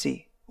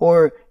dependency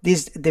or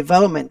this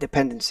development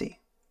dependency.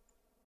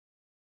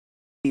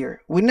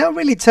 Here, we're not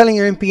really telling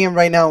your NPM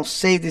right now,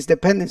 save this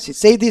dependency.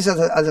 Save this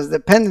as a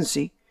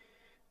dependency.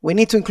 We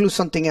need to include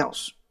something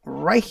else.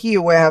 Right here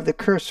where I have the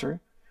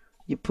cursor,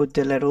 you put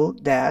the little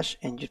dash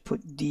and you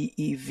put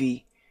dev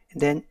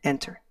and then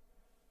enter.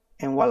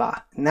 And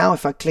voila. Now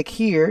if I click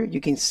here,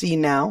 you can see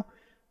now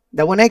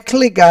that when I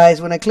click,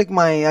 guys, when I click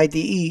my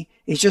IDE,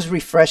 it just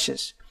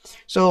refreshes.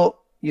 So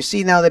you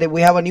see now that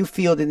we have a new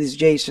field in this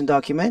JSON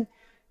document,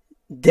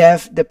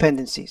 dev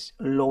dependencies,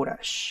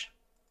 Lodash.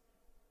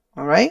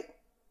 All right.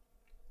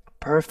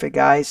 Perfect,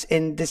 guys.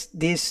 And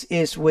this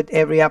is with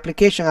every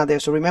application out there.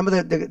 So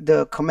remember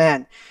the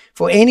command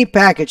for any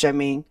package. I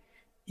mean,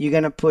 you're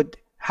going to put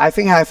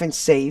 --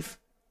 save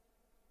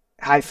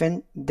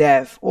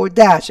 -dev or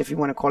dash if you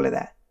want to call it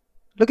that.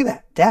 Look at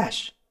that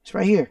dash. It's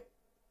right here.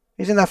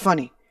 Isn't that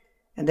funny?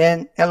 And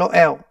then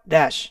LOL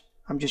dash.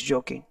 I'm just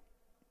joking.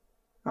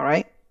 All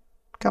right.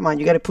 Come on.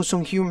 You got to put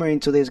some humor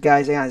into this,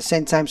 guys. And at the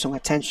same time, some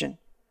attention.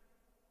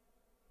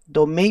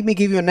 Don't make me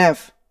give you an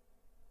F.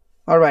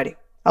 Alrighty.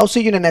 I'll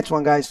see you in the next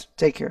one, guys.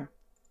 Take care.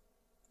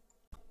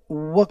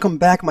 Welcome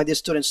back, my dear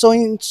students. So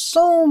in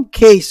some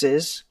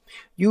cases,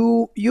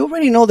 you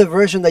already know the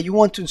version that you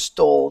want to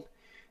install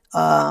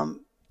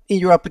in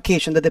your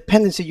application, the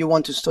dependency you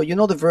want to install. You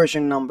know the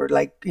version number.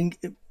 Like,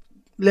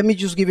 let me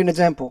just give you an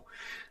example.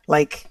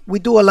 Like, we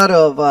do a lot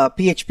of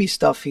PHP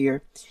stuff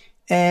here,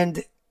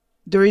 and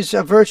there is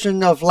a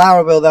version of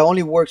Laravel that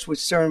only works with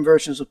certain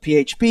versions of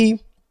PHP.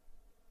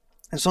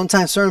 And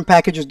sometimes certain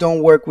packages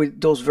don't work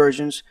with those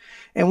versions,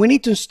 and we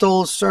need to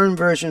install certain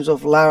versions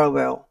of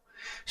Laravel.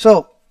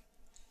 So,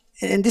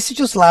 and this is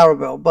just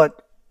Laravel,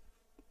 but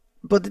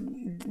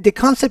the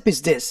concept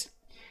is this: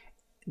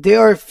 there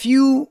are a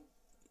few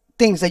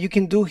things that you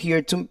can do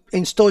here to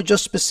install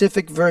just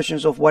specific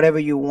versions of whatever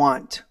you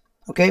want.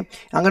 Okay,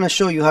 I'm going to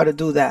show you how to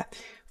do that.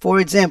 For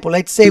example,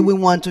 let's say we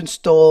want to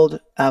install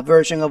a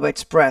version of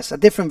Express, a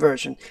different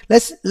version.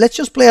 Let's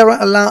just play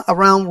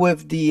around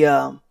with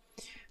the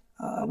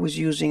I was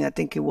using, I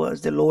think it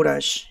was the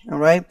Lodash. All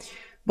right,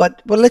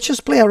 but let's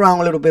just play around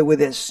a little bit with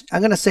this.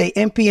 I'm gonna say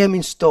npm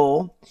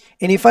install,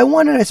 and if I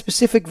wanted a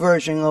specific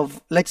version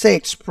of, let's say,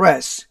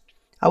 Express,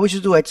 I would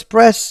just do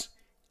Express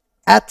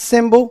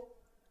 @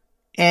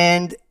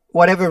 and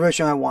whatever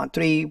version I want,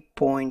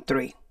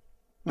 3.3.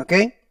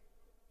 okay,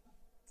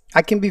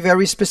 I can be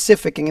very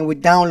specific and it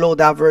would download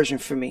that version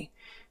for me.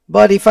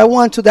 But if I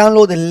want to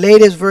download the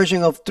latest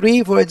version of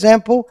 3, for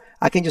example,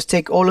 I can just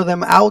take all of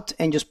them out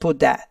and just put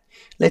that.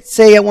 Let's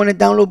say I want to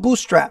download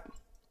Bootstrap.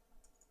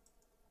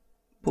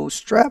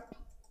 Bootstrap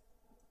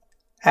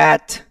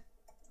at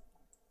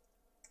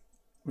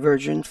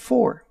version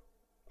 4.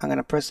 I'm going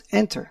to press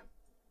enter.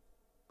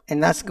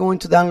 And that's going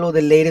to download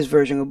the latest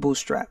version of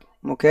Bootstrap.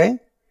 Okay.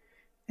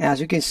 And as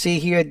you can see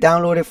here, it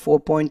downloaded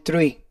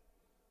 4.3.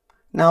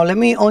 Now let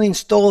me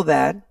uninstall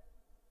that.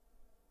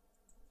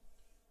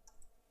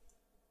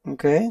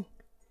 Okay.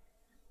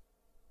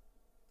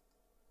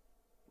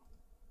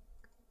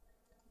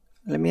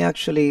 Let me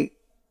actually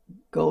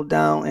go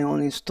down and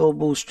uninstall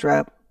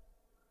Bootstrap.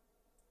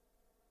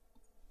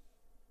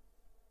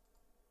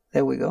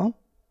 There we go.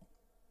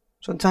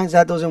 Sometimes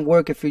that doesn't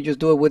work if you just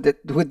do it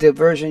with the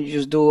version you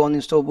just do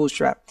uninstall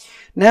Bootstrap.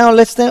 Now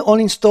let's then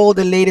uninstall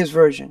the latest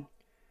version.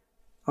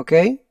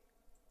 Okay.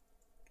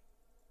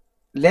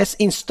 Let's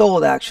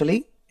install it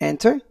actually.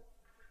 Enter.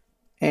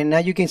 And now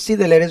you can see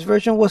the latest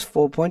version was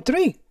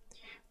 4.3.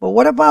 But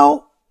what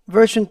about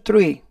version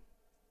 3?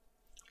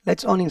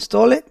 Let's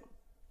uninstall it.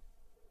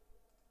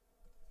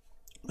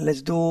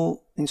 Let's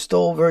do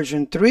install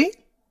version 3.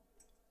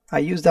 I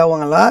use that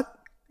one a lot.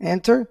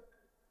 Enter.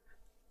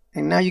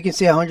 And now you can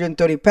see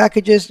 130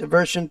 packages.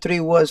 Version 3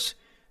 was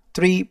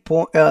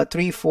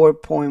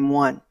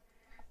 3.4.1.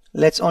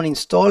 Let's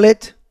uninstall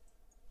it.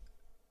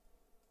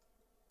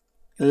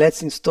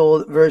 Let's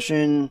install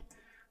version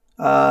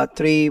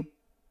 3.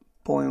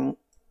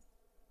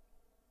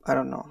 I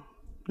don't know.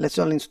 Let's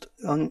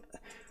uninstall.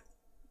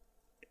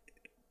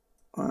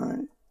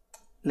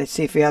 Let's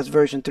see if it has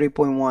version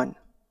 3.1.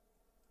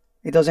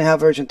 It doesn't have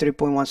version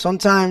 3.1.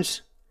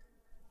 Sometimes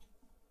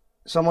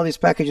some of these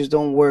packages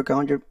don't work.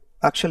 100.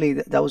 Actually,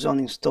 that was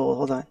uninstalled.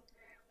 Hold on.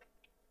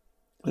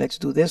 Let's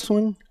do this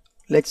one.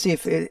 Let's see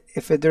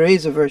if there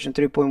is a version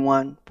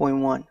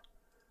 3.1.1.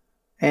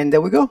 And there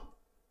we go.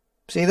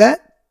 See that?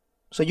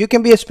 So you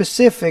can be a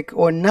specific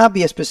or not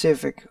be a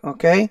specific.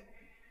 Okay.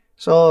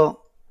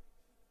 So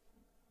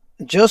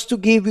just to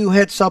give you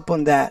heads up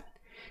on that.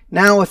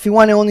 Now, if you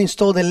want to only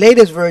install the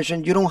latest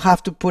version, you don't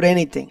have to put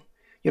anything.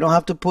 You don't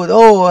have to put,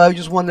 oh, I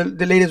just want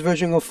the latest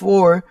version of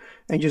 4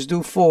 and just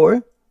do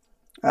 4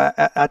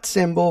 at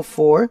symbol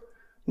 4.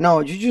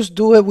 No, you just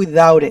do it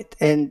without it,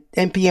 and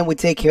NPM will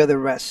take care of the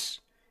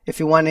rest if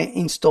you want to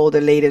install the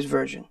latest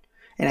version.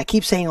 And I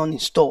keep saying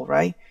uninstall,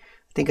 right?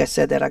 I think I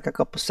said that like a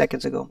couple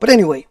seconds ago. But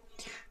anyway,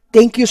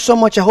 thank you so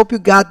much. I hope you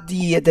got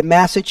the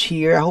message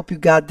here. I hope you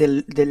got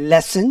the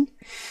lesson.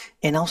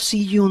 And I'll see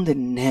you on the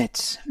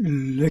next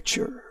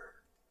lecture.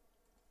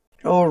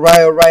 All right.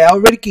 I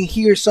already can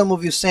hear some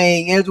of you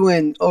saying,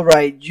 Edwin, all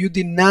right, you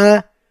did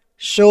not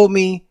show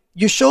me.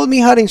 You showed me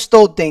how to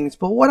install things,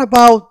 but what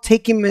about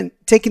taking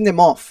them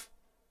off?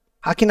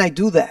 How can I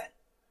do that?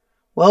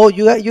 Well,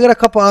 you got a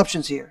couple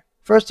options here.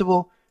 First of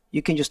all,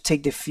 you can just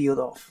take the field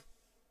off.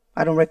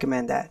 I don't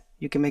recommend that.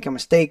 You can make a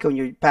mistake on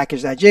your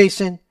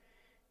package.json,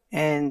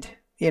 and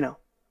you know.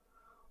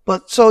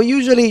 But so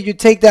usually you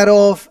take that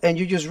off and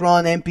you just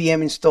run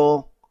npm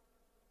install,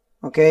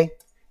 okay?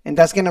 And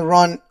that's gonna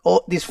run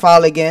this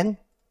file again.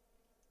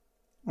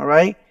 All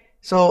right.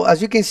 So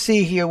as you can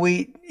see here,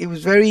 it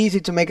was very easy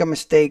to make a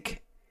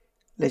mistake.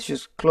 Let's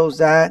just close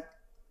that,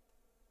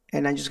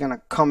 and I'm just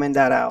gonna comment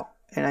that out,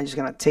 and I'm just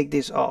gonna take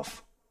this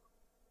off.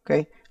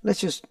 Okay.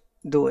 Let's just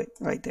do it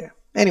right there.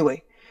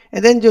 Anyway,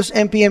 and then just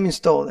npm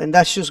install, and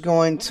that's just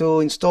going to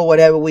install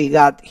whatever we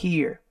got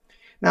here.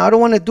 Now I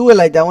don't want to do it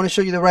like that. I want to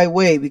show you the right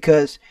way,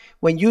 because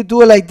when you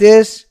do it like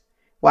this,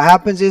 what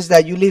happens is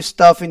that you leave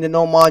stuff in the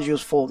no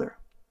modules folder.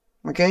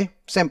 Okay,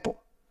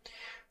 simple.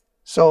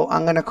 So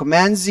I'm gonna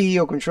Command Z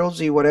or Control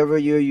Z, whatever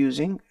you're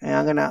using, and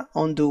I'm gonna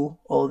undo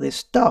all this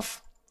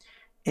stuff.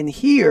 And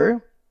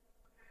here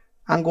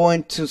I'm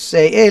going to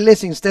say, hey,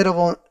 listen, instead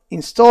of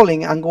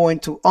installing, I'm going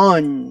to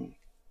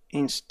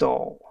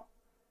uninstall.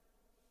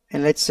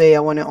 And let's say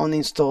I want to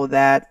uninstall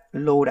that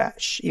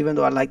Lodash, even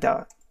though I like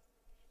that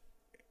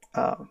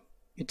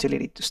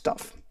utility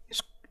stuff.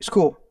 It's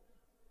cool.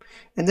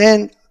 And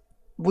then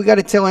we got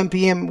to tell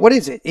npm, what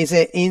is it? Is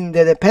it in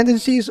the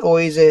dependencies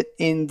or is it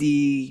in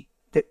the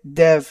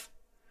dev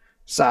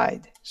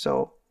side?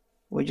 So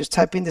we just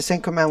type in the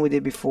same command we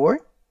did before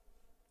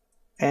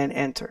and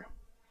enter.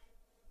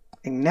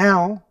 And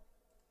now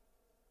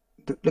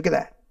look at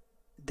that.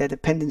 The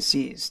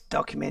dependencies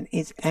document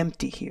is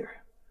empty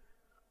here.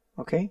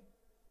 Okay.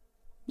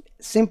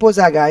 Simple as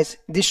that, guys.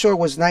 This short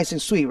was nice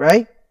and sweet,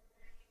 right?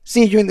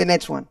 See you in the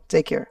next one.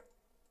 Take care.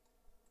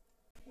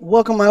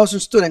 Welcome, my awesome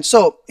students.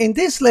 So in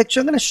this lecture,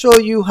 I'm going to show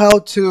you how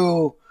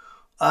to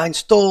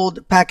install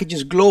the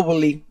packages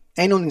globally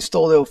and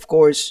uninstall it, of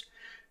course,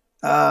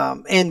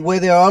 and where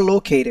they are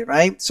located,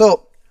 right?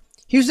 So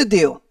here's the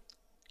deal.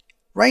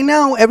 Right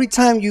now, every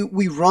time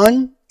we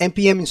run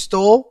npm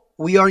install,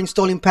 we are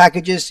installing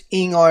packages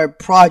in our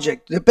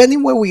project,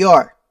 depending where we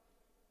are.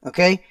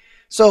 Okay.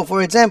 So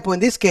for example, in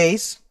this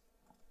case,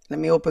 let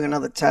me open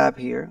another tab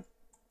here.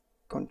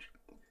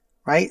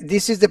 Right,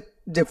 this is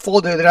the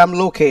folder that I'm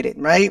located,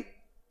 right?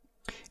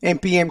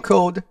 npm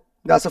code,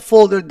 that's a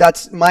folder,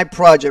 that's my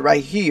project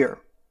right here.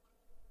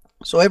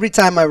 So every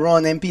time I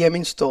run npm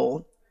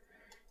install,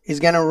 it's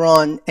gonna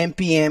run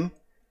npm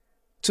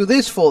to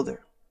this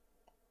folder,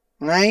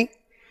 right?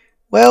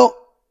 Well,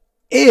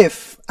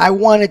 if I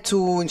wanted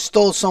to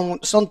install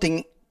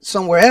something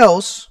somewhere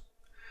else,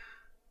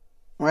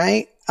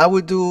 right, I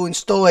would do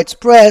install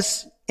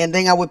express, and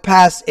then I would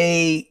pass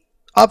a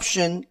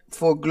option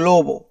for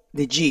global,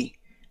 the G,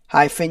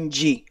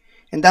 -G,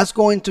 and that's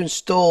going to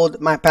install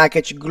my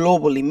package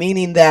globally,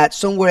 meaning that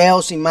somewhere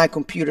else in my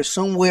computer,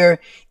 somewhere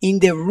in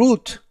the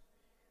root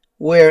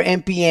where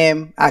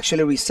npm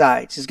actually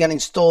resides, it's gonna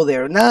install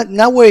there.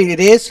 Not where it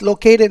is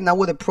located, not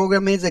where the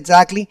program is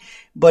exactly,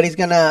 but it's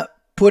gonna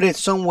put it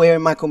somewhere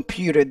in my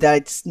computer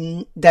that's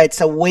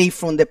away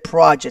from the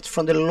projects,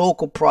 from the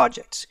local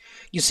projects.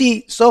 You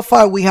see, so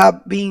far we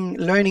have been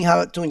learning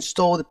how to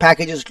install the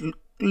packages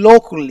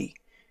locally,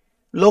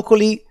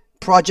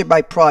 project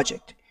by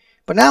project.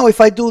 But now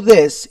if I do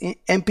this,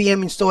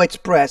 npm install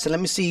express, and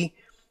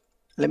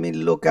let me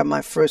look at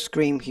my first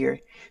screen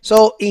here.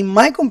 So in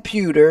my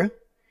computer,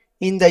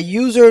 in the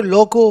user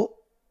local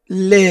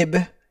lib,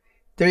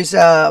 there is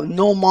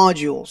no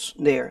modules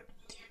there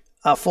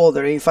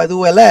folder. If I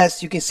do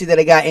ls, you can see that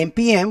I got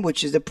npm,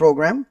 which is the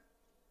program,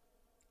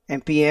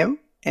 NPM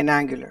and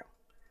Angular.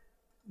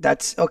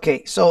 That's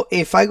okay. So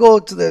if I go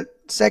to the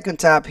second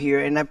tab here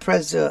and I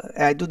press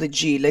I do the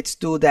G, let's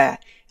do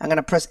that. I'm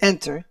gonna press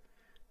enter.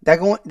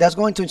 That's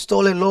going to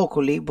install it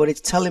locally, but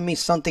it's telling me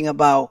something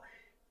about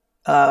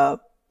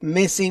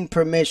missing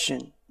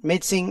permission,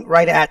 missing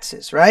right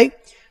access, right?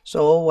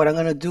 So what I'm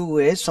gonna do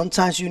is,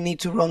 sometimes you need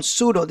to run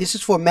sudo. This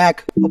is for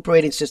Mac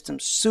operating system.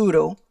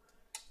 Sudo,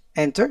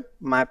 enter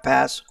my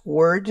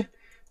password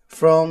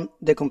from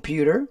the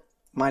computer,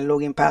 my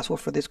login password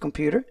for this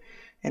computer,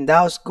 and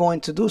that was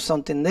going to do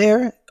something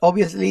there.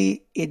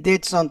 Obviously it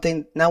did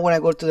something. Now when I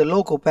go to the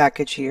local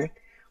package here,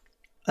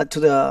 to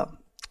the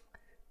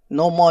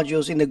no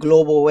modules in the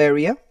global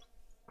area,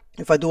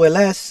 if I do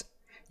ls,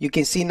 you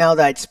can see now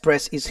that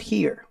Express is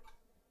here.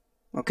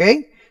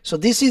 Okay, so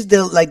this is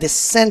the like the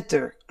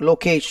center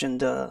location,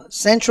 the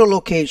central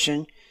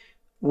location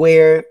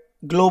where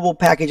global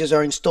packages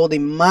are installed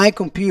in my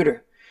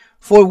computer.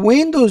 For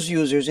Windows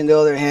users, in the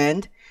other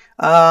hand,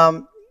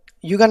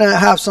 you're gonna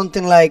have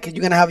something like,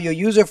 you're gonna have your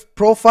user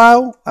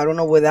profile. I don't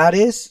know what that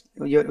is,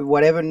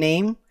 whatever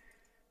name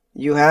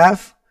you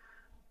have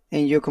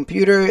in your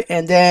computer,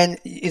 and then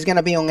it's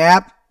gonna be on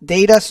app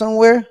data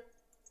somewhere,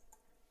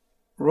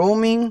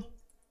 roaming,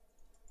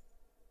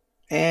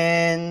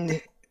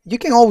 and you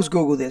can always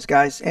Google this,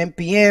 guys,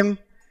 NPM,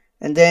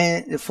 and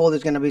then the folder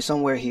is gonna be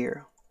somewhere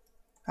here,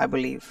 I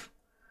believe.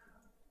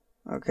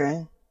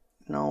 Okay,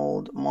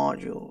 node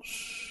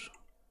modules.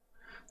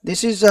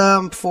 This is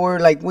for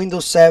like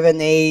Windows 7,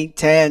 8,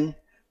 10.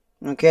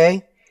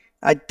 Okay,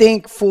 I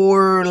think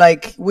for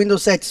like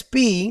Windows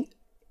XP,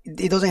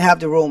 it doesn't have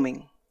the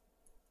roaming.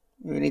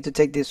 You need to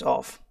take this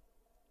off.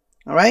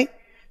 All right,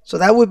 so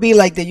that would be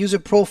like the user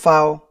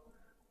profile,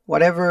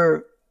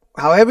 whatever,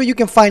 however you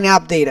can find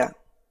app data.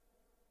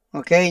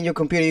 Okay, in your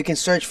computer you can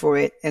search for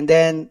it, and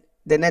then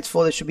the next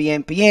folder should be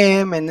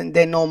NPM, and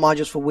then no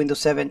modules for Windows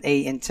 7,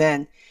 8, and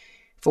 10.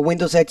 For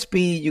Windows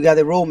XP, you got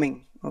the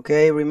roaming.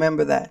 Okay,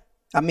 remember that.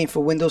 I mean,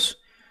 for Windows,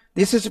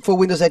 this is for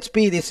Windows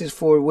XP, this is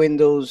for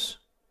Windows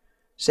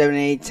 7,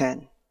 8,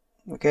 10.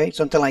 Okay,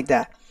 something like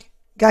that.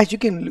 Guys, you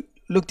can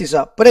look this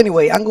up. But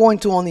anyway, I'm going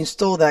to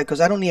uninstall that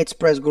because I don't need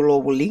Express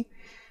globally.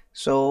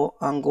 So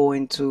I'm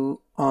going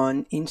to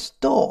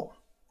uninstall.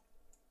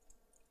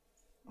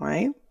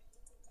 Right?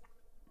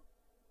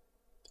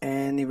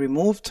 And it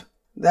removed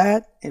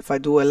that. If I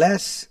do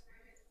ls,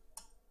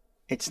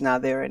 it's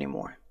not there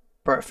anymore.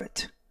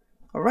 Perfect.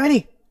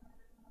 Alrighty.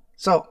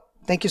 So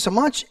thank you so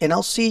much, and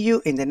I'll see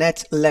you in the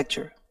next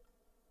lecture.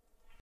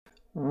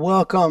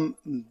 Welcome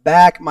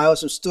back, my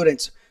awesome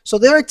students. So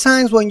there are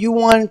times when you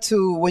want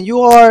to, when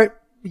you're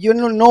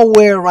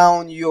nowhere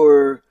around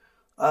your,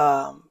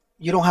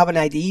 you don't have an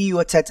IDE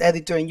or a text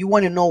editor, and you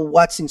want to know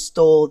what's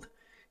installed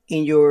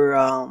in your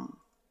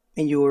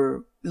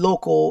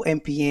local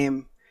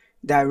NPM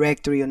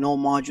directory or no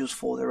modules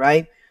folder,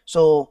 right?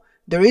 So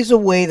there is a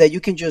way that you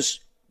can just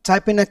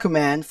type in a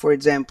command. For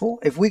example,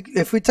 if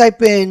we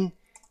type in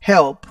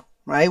help,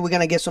 right, we're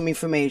gonna get some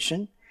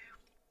information.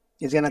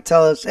 It's gonna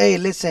tell us, hey,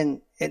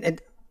 listen,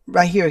 and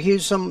right here,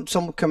 here's some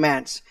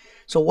commands.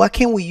 So what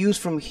can we use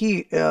from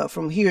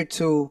here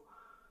to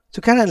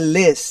kind of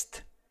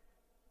list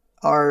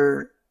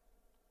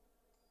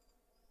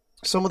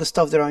some of the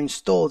stuff that are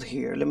installed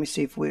here. Let me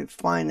see if we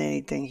find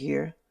anything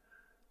here.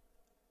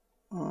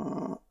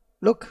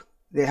 Look,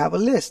 they have a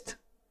list.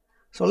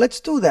 So let's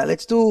do that.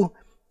 Let's do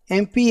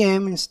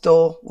npm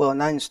install, well,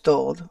 not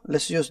installed.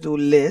 Let's just do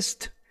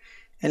list,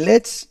 and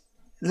let's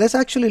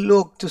actually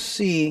look to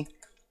see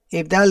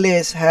if that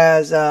list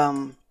has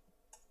let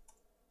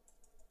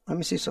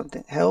me see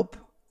something. Help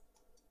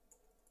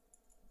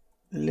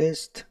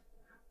list.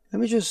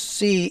 Let me just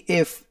see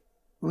if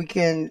we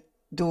can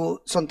do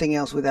something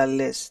else with that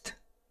list.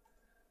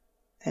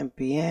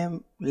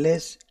 npm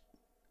list.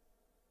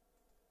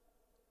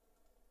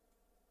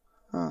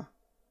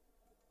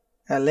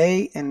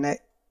 LA and that.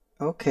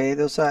 Okay,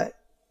 those are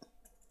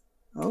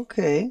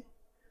okay.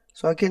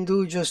 So I can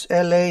do just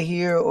LA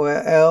here or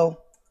L,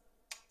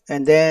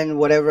 and then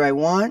whatever I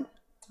want.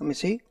 Let me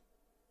see.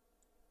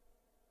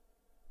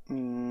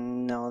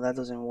 No, that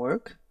doesn't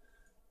work.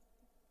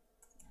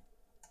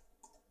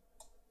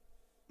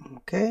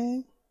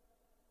 Okay.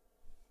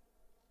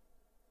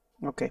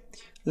 Okay,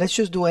 let's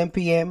just do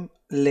npm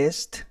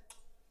list,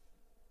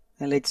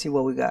 and let's see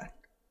what we got.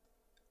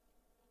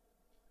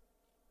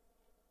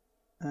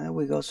 There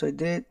we go. So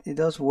it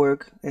does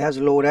work. It has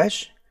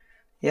Lodash.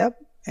 Yep.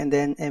 And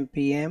then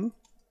npm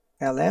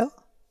ll.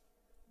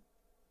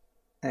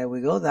 There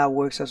we go. That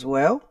works as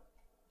well.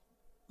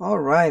 All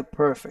right,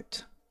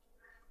 perfect.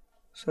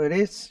 So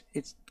it's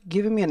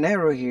giving me an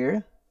error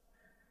here,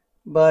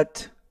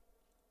 but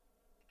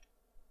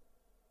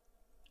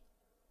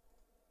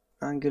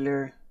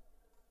Angular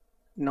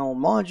no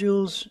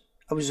modules.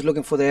 I was just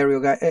looking for the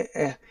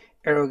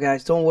error,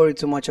 guys. Don't worry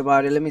too much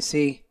about it. Let me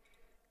see.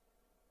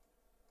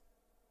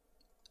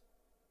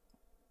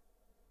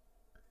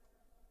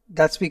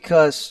 That's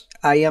because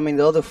I am in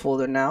the other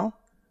folder now.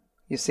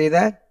 You see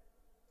that?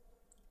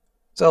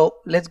 So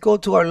let's go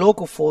to our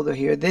local folder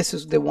here. This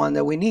is the one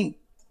that we need.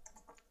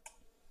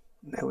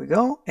 There we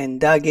go. And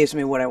that gives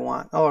me what I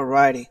want.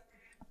 Alrighty.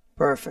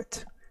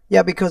 Perfect.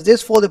 Yeah, because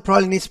this folder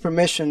probably needs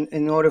permission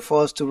in order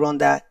for us to run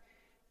that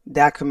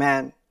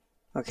command,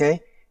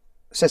 okay,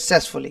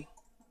 successfully.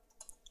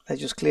 Let's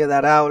just clear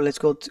that out. Let's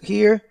go to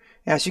here.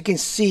 As you can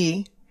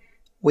see,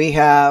 we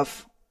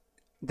have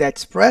the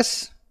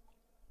express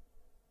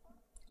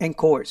and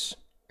course.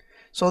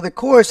 So the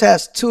course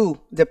has two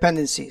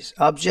dependencies,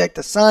 object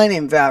assign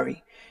and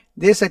vary.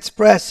 This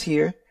express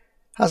here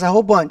has a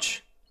whole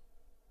bunch.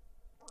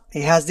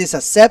 It has this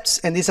accepts,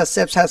 and this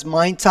accepts has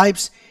mine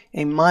types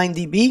and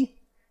MongoDB.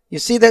 You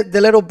see that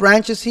the little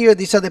branches here,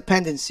 these are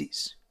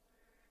dependencies.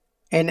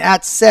 And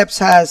accepts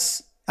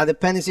has a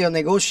dependency of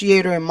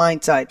negotiator and mine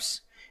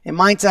types. And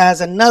mine type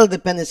has another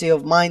dependency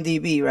of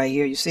MongoDB right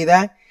here. You see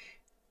that?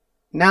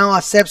 Now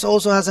accepts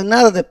also has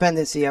another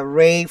dependency,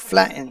 array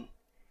flatten,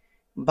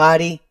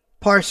 body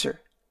parser.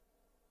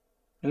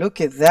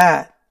 Look at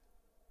that.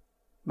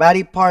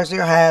 Body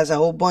parser has a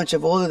whole bunch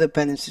of other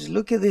dependencies.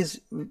 Look at this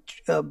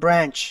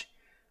branch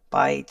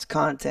by its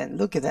content.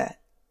 Look at that.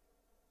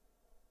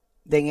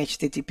 Then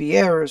HTTP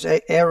errors.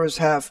 Errors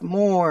have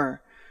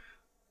more.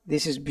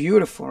 This is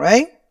beautiful,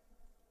 right?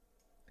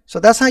 So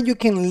that's how you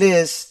can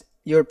list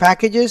your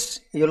packages,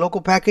 your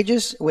local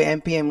packages with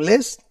NPM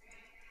list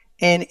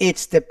and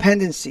its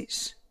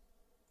dependencies.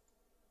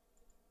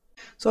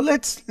 So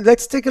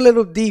let's take a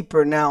little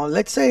deeper now.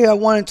 Let's say I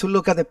wanted to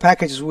look at the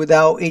packages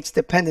without its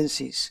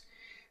dependencies.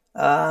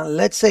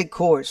 Let's say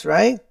course,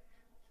 right?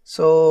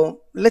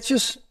 So let's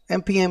just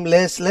NPM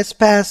list. Let's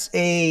pass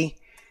a,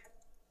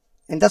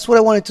 and that's what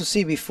I wanted to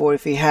see before,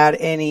 if he had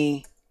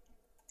any,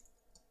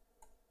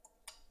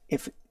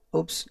 if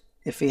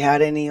he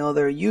had any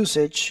other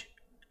usage.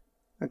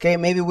 Okay,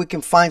 maybe we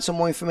can find some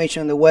more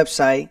information on the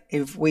website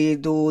if we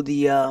do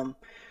the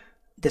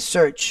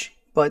search,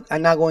 but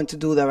I'm not going to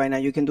do that right now.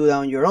 You can do that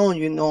on your own.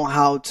 You know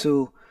how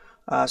to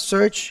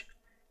search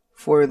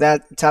for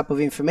that type of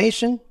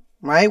information,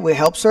 right? We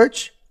help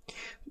search.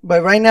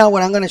 But right now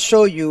what I'm going to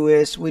show you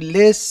is we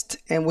list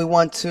and we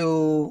want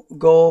to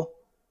go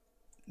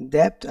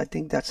depth. I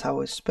think that's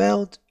how it's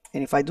spelled.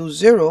 And if I do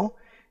 0,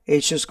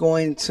 it's just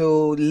going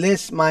to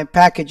list my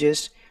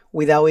packages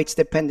without its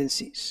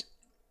dependencies.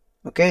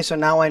 Okay, so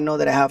now I know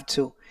that I have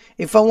 2.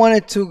 If I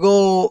wanted to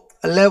go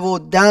a level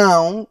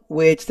down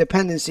with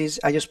dependencies,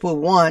 I just put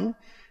 1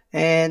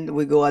 and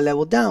we go a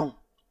level down.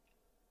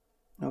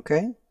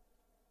 Okay,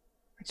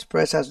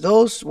 Express has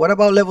those. What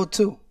about level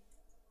 2?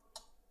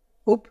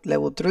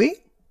 Level 3,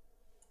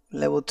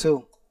 level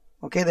 2.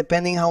 Okay,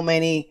 depending how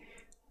many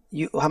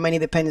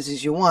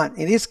dependencies you want.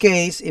 In this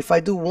case, if I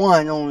do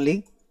 1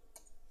 only,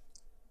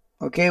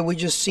 okay, we're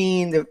just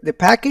seeing the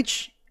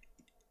package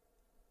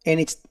and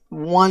it's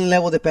 1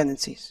 level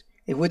dependencies.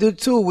 If we do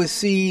 2, we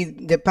see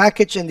the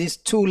package and these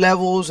 2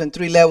 levels and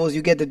 3 levels.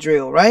 You get the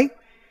drill, right?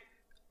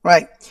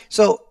 Right.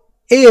 So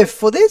if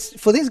for this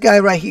guy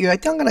right here, I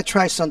think I'm gonna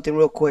try something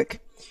real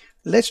quick.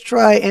 Let's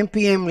try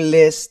npm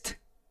list,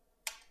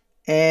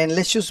 and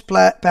let's just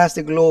pass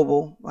the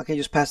global. I can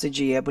just pass the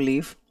G, I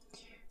believe.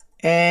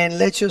 And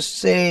let's just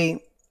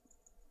say,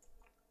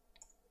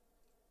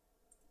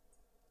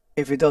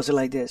 if it does it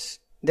like this,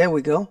 there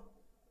we go.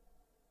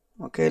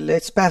 Okay,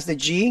 let's pass the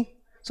G.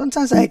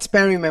 Sometimes I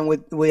experiment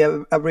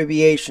with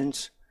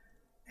abbreviations,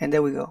 and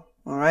there we go.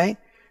 All right,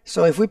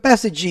 so if we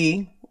pass the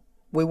G,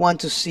 we want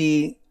to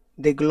see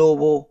the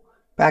global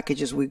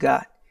packages we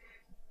got.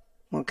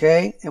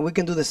 Okay, and we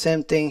can do the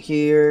same thing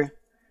here.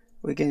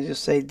 We can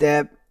just say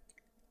dep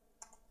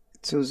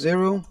to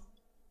 0.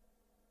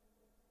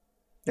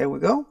 There we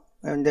go.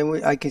 And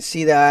then I can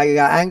see that I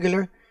got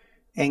Angular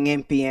and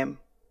npm.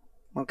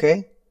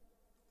 Okay,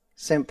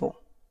 simple.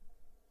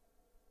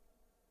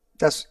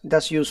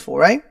 That's useful,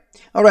 right?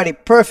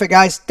 Alrighty, perfect,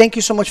 guys. Thank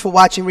you so much for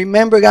watching.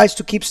 Remember, guys,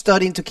 to keep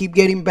studying, to keep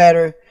getting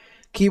better,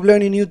 keep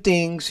learning new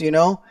things, you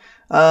know,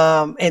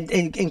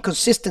 and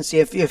consistency.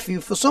 If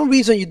you for some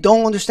reason you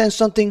don't understand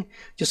something,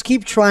 just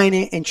keep trying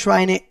it and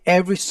trying it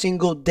every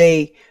single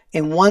day.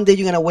 And one day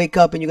you're gonna wake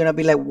up and you're gonna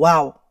be like,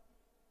 wow,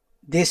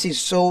 this is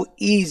so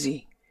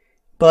easy.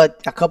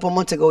 But a couple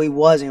months ago it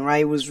wasn't,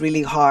 right? It was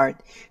really hard.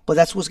 But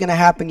that's what's gonna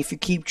happen if you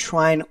keep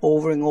trying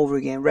over and over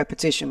again.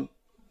 Repetition.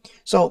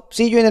 So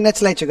see you in the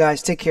next lecture,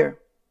 guys. Take care.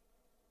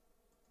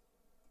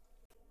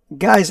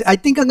 Guys, I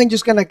think I'm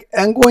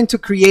going to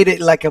create it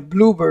like a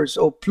bloopers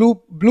or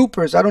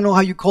bloopers. I don't know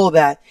how you call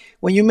that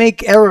when you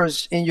make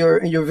errors in your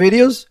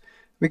videos,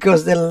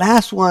 because the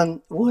last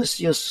one was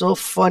just so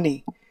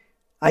funny.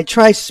 I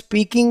tried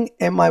speaking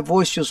and my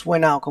voice just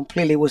went out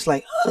completely. It was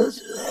like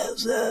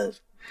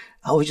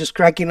I was just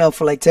cracking up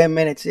for like 10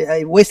 minutes.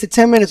 I wasted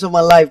 10 minutes of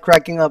my life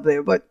cracking up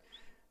there, but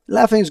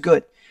laughing is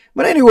good.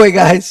 But anyway,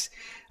 guys,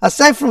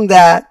 aside from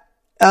that,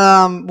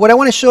 what I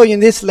want to show you in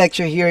this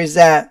lecture here is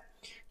that,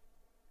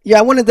 yeah,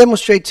 I want to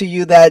demonstrate to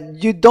you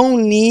that you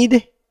don't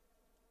need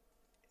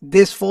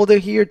this folder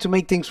here to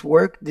make things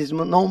work. This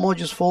no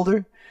modules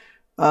folder.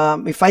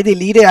 If I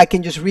delete it, I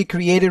can just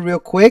recreate it real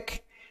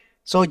quick.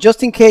 So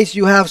just in case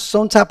you have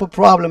some type of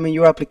problem in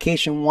your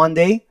application one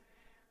day,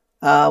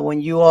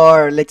 when you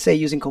are, let's say,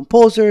 using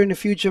Composer in the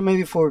future,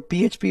 maybe for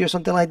PHP or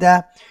something like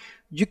that,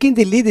 you can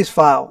delete this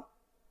file.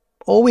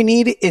 All we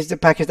need is the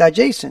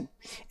package.json.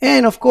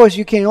 And of course,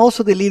 you can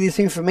also delete this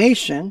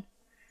information.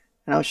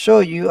 And I'll show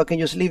you. I can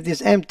just leave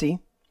this empty.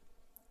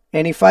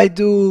 And if I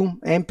do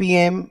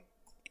npm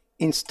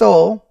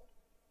install,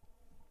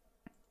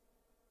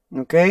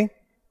 okay,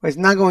 well, it's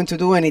not going to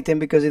do anything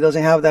because it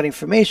doesn't have that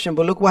information.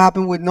 But look what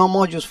happened with no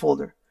modules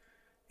folder.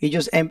 It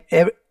just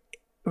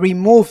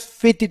removed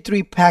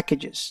 53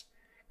 packages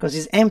because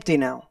it's empty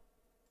now.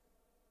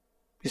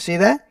 You see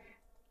that?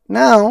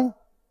 Now,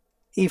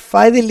 if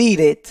I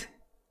delete it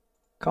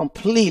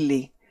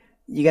completely,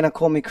 you're going to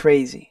call me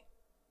crazy.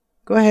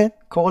 Go ahead,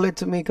 call it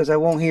to me because I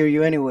won't hear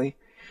you anyway.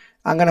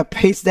 I'm going to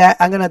paste that.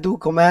 I'm going to do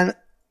Command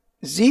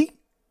Z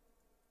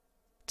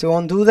to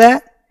undo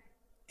that.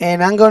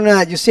 And I'm going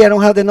to, you see I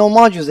don't have the no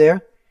modules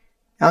there.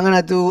 I'm going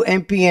to do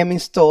npm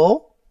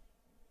install.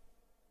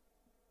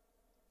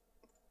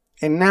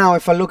 And now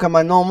if I look at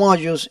my no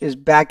modules, it's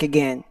back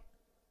again.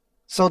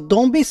 So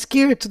don't be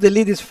scared to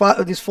delete this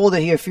folder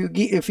here if you're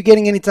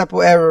getting any type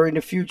of error in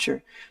the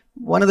future.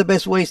 One of the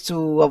best ways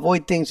to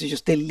avoid things is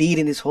just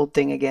deleting this whole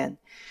thing again.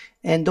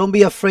 And don't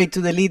be afraid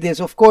to delete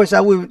this. Of course,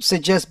 I would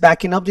suggest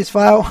backing up this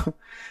file.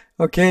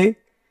 Okay.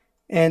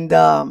 And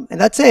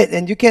that's it.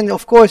 And you can,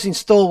 of course,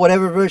 install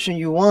whatever version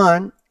you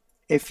want.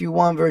 If you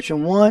want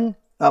version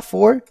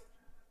 4,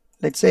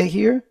 let's say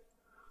here,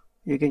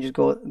 you can just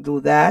go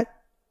do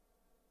that.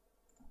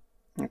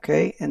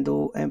 Okay. And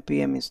do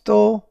npm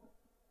install.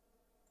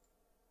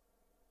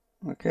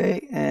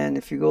 Okay. And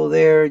if you go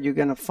there, you're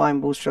going to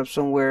find Bootstrap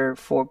somewhere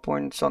 4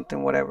 point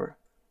something, whatever.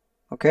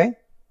 Okay.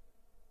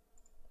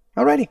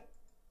 Alrighty.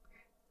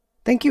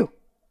 Thank you.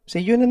 See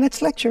you in the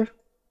next lecture.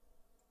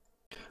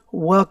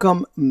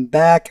 Welcome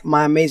back,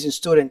 my amazing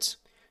students.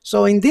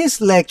 So in this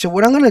lecture,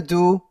 what I'm going to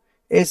do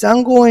is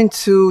I'm going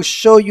to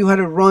show you how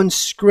to run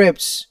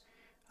scripts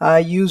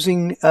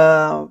using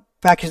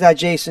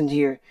package.json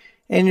here.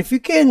 And if you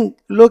can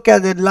look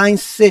at the line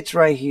 6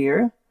 right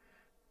here,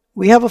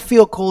 we have a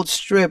field called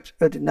scripts,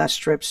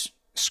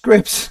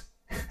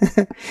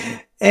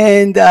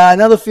 and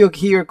another field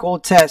here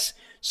called tests.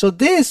 So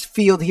this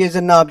field here is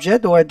an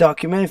object or a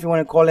document, if you want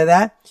to call it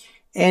that,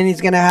 and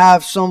it's going to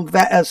have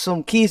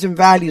some keys and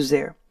values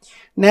there.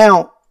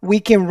 Now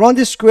we can run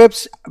the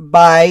scripts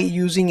by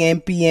using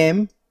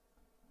npm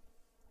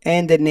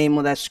and the name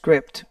of that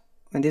script.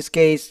 In this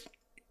case,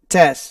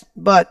 test.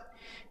 But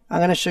I'm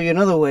going to show you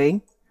another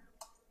way.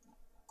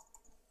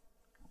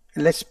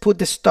 Let's put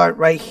the start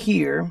right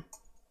here.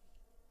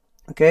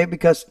 Okay,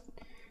 because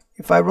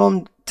if I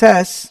run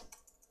tests,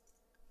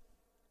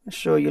 I'll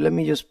show you. Let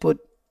me just put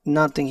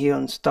nothing here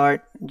on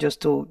start just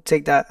to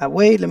take that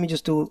away. Let me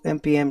just do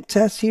npm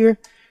test here.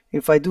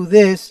 If I do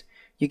this,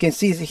 you can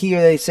see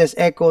here that it says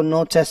echo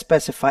no test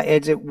specify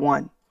exit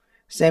 1.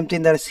 Same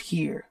thing that is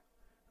here.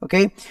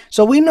 Okay,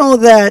 so we know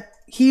that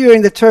here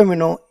in the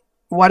terminal,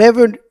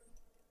 whatever,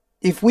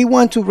 if we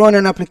want to run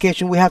an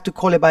application, we have to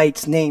call it by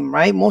its name,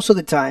 right? Most of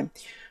the time.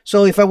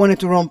 So if I wanted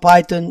to run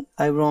Python,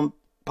 I run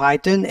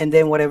Python and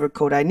then whatever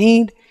code I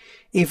need.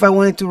 If I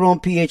wanted to run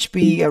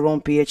PHP, I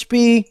run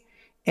PHP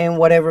and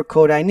whatever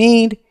code I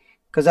need,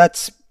 because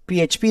that's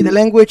PHP, the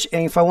language.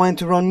 And if I wanted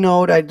to run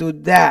Node, I do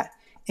that.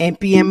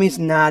 npm is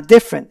not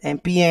different.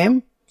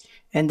 npm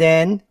and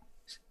then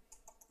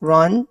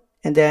run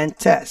and then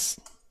test.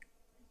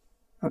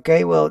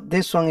 Okay, well,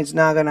 this one is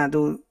not gonna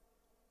do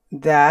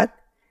that,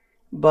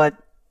 but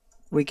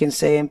we can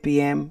say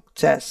npm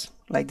test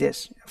like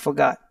this. I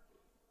forgot.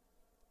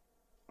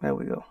 There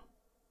we go.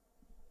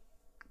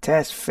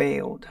 Test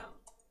failed.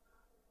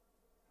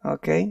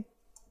 Okay,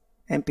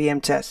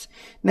 npm test.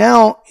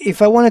 Now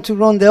if I wanted to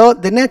run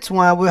the next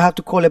one, I will have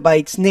to call it by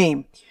its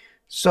name.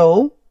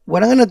 So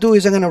what I'm gonna do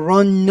is I'm gonna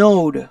run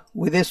node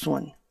with this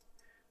one.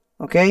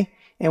 Okay,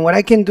 and what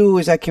I can do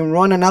is I can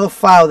run another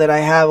file that I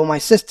have on my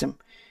system.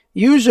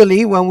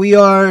 Usually when we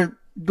are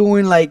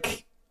doing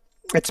like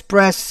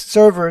Express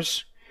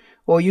servers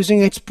or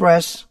using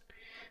Express,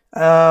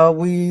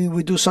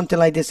 we do something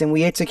like this and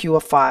we execute a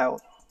file.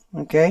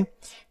 Okay,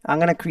 I'm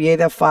gonna create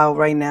that file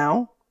right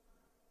now.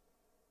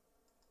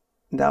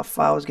 That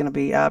file is gonna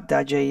be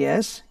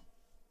app.js,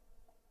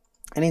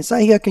 and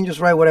inside here I can just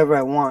write whatever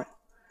I want.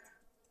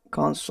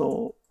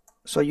 Console,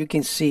 so you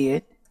can see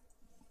it.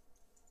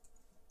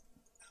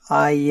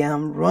 I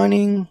am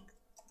running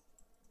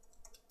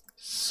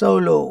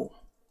solo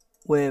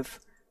with,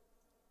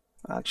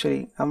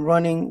 actually I'm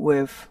running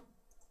with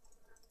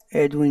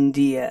Edwin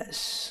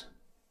Diaz.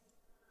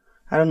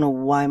 I don't know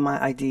why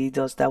my IDE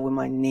does that with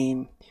my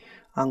name.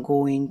 I'm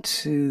going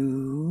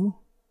to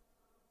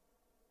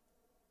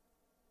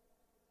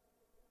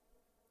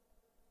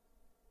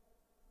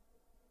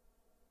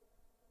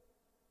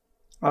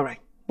alright,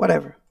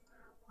 whatever.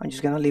 I'm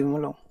just gonna leave him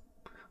alone.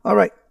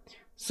 Alright,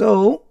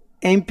 so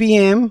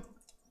npm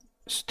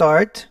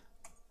start,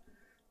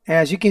 and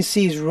as you can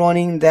see, it's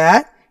running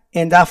that,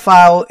 and that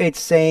file, it's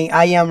saying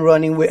I am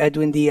running with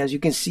Edwin Diaz. You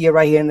can see it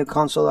right here in the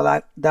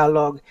console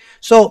dialog.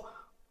 So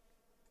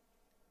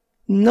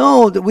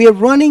Node, we are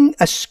running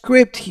a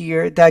script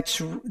here that's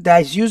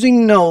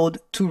using Node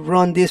to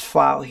run this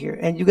file here,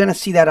 and you're gonna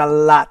see that a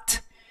lot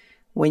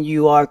when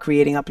you are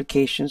creating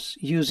applications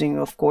using,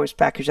 of course,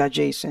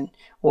 package.json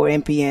or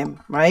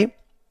NPM, right?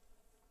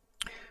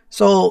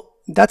 So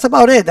that's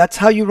about it. That's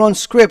how you run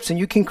scripts, and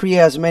you can create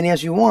as many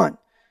as you want.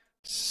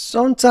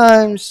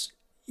 Sometimes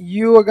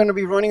you are going to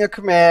be running a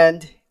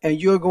command and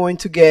you're going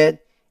to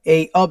get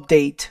a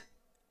update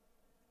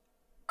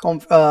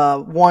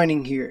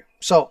warning here.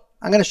 So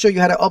I'm going to show you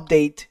how to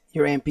update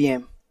your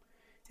NPM.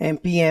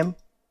 NPM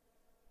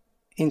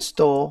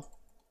install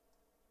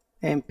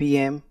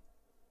NPM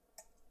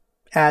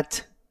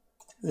at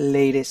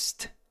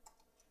latest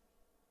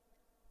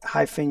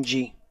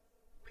 -g.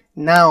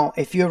 Now,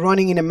 if you're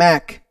running in a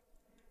Mac,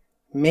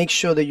 make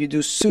sure that you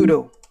do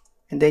sudo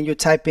and then you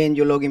type in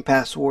your login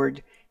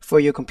password for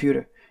your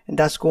computer, and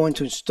that's going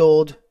to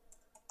install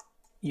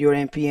your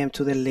NPM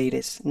to the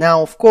latest.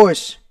 Now, of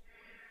course,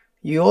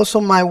 you also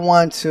might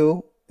want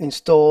to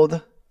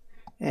install,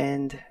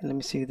 and let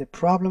me see the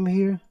problem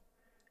here.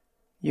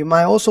 You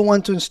might also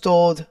want to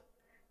install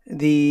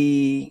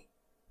the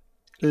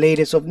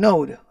latest of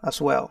Node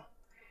as well.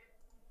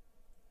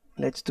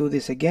 Let's do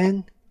this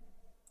again.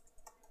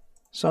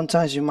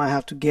 Sometimes you might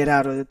have to get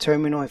out of the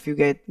terminal if you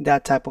get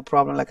that type of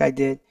problem like I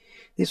did.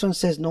 This one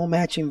says no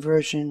matching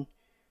version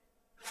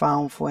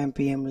found for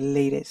NPM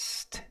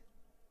latest.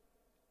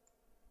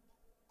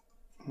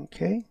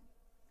 Okay,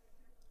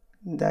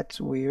 that's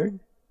weird.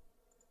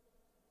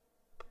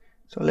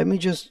 So let me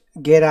just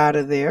get out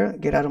of there,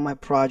 get out of my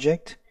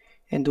project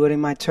and do it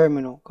in my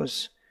terminal,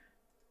 because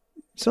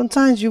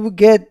sometimes you will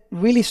get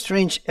really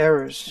strange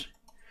errors.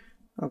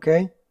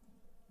 Okay,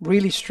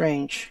 really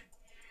strange.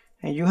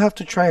 And you have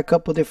to try a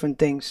couple different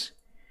things.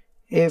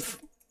 If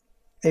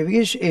it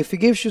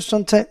gives you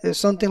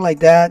something like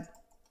that,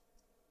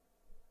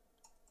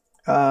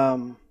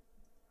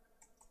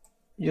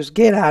 just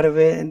get out of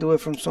it and do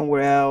it from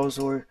somewhere else,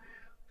 or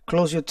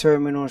close your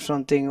terminal or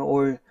something,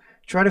 or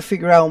try to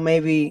figure out,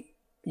 maybe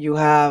you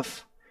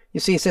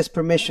see it says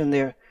permission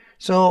there.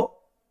 So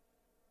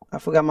I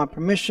forgot my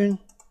permission.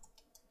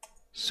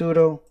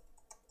 Sudo,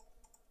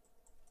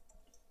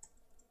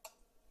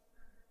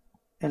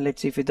 and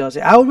let's see if it does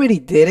it. I already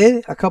did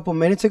it a couple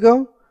minutes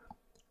ago,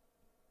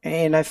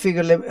 and I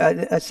figured,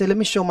 I said, let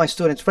me show my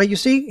students. Right, you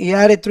see, he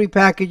added 3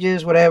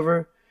 packages,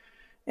 whatever,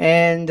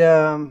 and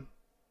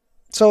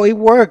so it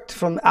worked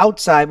from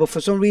outside, but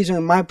for some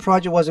reason my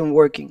project wasn't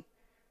working.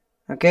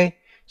 Okay,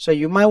 so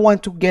you might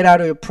want to get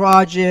out of your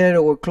project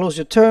or close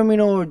your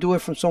terminal or do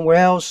it from somewhere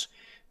else,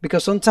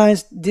 because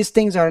sometimes these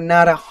things are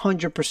not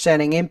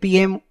 100%, and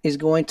NPM is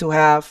going to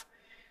have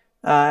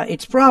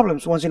its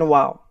problems once in a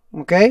while.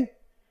 Okay,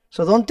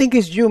 so don't think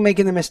it's you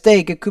making the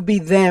mistake. It could be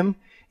them.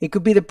 It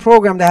could be the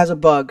program that has a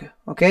bug.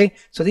 Okay,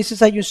 so this is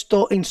how you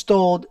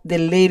installed the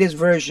latest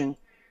version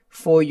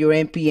for your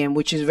NPM,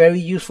 which is very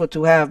useful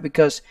to have,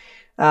 because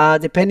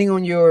depending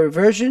on your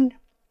version,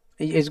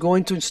 it's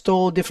going to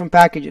install different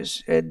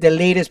packages, the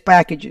latest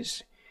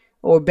packages,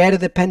 or better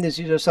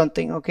dependencies or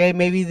something. Okay,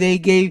 maybe they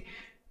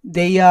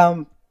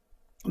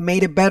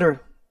made it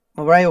better.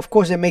 All right, of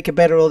course they make it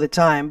better all the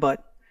time,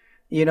 but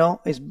you know,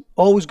 it's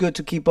always good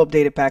to keep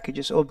updated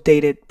packages,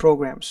 updated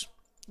programs.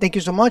 Thank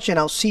you so much, and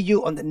I'll see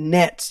you on the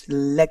next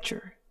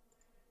lecture.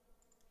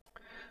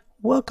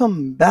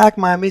 Welcome back,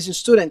 my amazing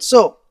students.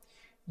 So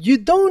you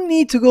don't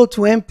need to go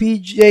to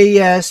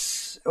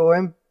np.js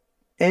or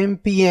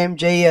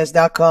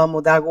npmjs.com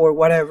or .org,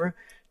 whatever,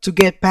 to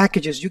get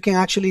packages. You can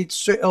actually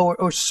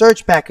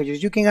search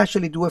packages. You can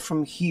actually do it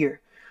from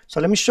here.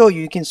 So let me show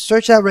you. You can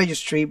search that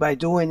registry by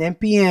doing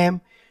npm.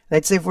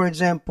 Let's say, for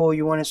example,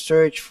 you want to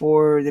search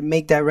for the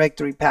make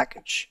directory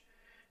package,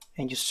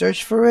 and you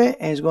search for it,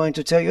 and it's going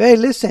to tell you, hey,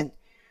 listen,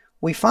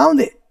 we found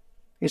it.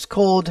 It's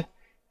called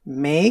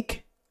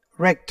make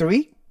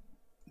directory.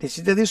 This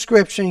is the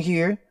description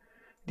here.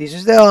 This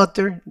is the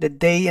author, the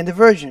date, and the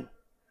version.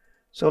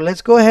 So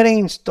let's go ahead and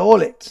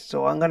install it.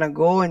 So I'm going to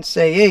go and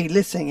say, hey,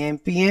 listen,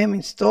 npm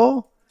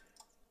install,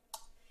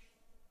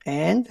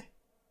 and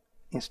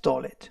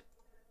install it.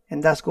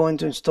 And that's going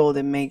to install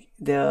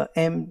the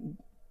M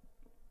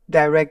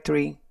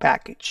directory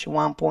package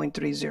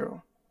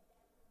 1.30.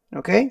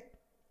 Okay,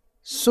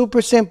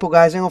 super simple,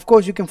 guys. And of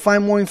course you can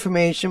find more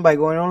information by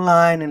going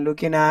online and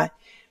looking at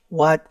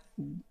what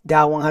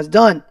that one has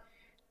done.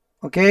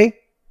 Okay,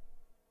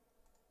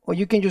 or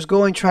you can just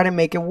go and try to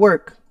make it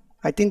work.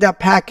 I think that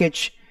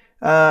package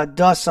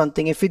does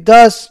something. If it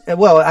does,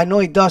 well, I know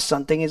it does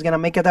something. It's gonna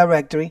make a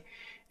directory,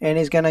 and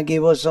it's gonna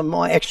give us some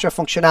more extra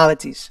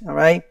functionalities. All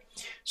right,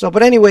 so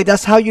but anyway,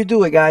 that's how you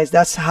do it, guys.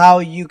 That's how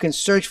you can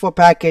search for a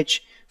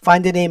package,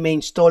 find the name, and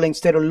install it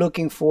instead of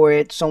looking for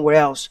it somewhere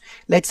else.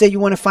 Let's say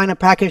you want to find a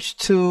package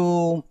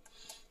to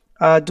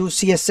do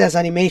CSS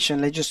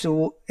animation. Let's just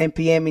do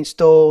npm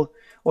install,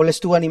 or let's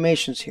do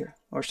animations here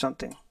or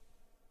something.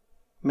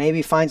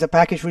 Maybe finds a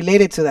package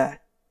related to that.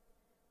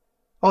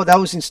 Oh, that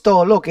was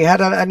installed. Look, it had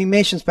an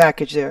animations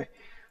package there.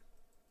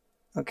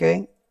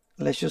 Okay,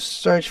 let's just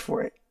search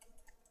for it.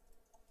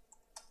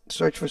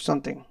 Search for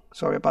something.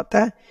 Sorry about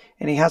that.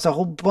 And it has a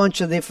whole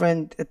bunch of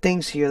different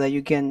things here that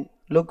you can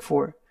look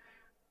for.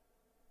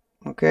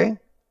 Okay.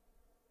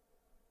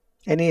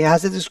 And it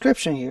has a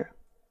description here.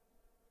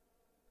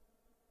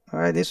 All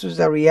right, this was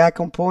the React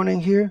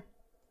component here.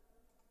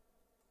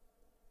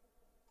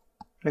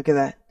 Look at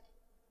that.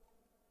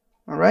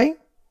 All right.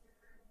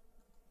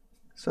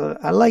 So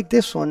I like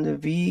this one, the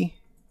V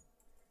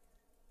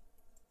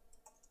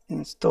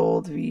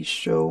installed V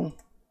show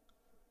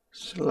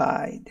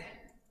slide.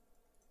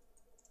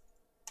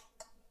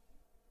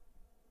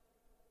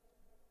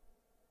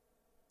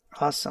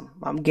 Awesome.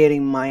 I'm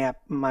getting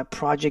my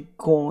project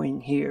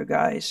going here,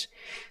 guys.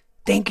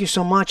 Thank you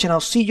so much, and I'll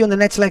see you in the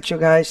next lecture,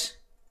 guys.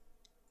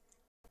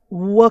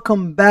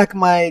 Welcome back,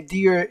 my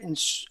dear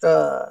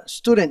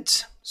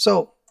students.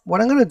 So what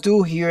I'm going to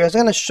do here is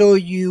I'm going to show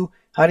you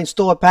how to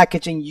install a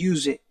package and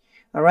use it.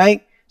 All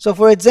right. So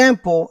for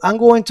example, I'm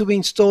going to be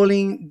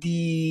installing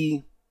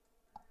the,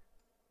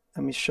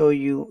 let me show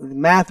you the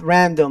math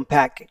random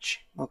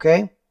package.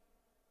 Okay.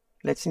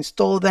 Let's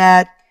install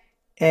that.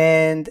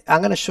 And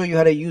I'm going to show you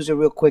how to use it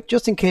real quick,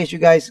 just in case you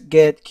guys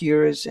get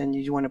curious and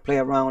you want to play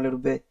around a little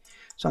bit.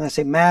 So I'm going to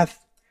say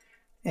math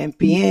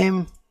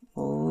NPM.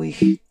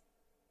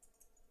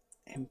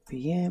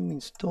 NPM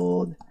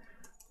installed.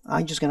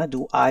 I'm just gonna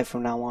do I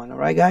from now on. All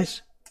right,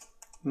 guys.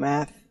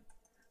 Math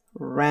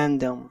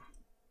random.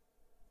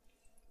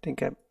 I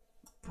think I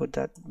put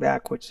that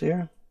backwards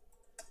there.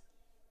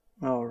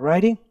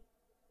 Alrighty.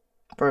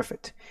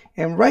 Perfect.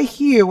 And right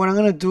here, what I'm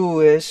gonna do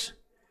is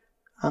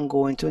I'm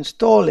going to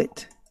install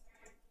it.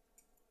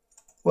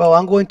 Well,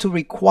 I'm going to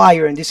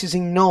require, and this is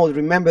in Node.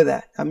 Remember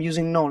that I'm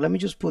using Node. Let me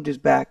just put this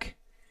back.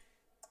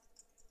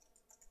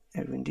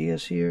 Edwin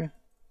Diaz here.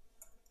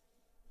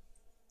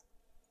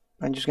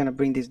 I'm just gonna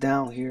bring this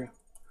down here.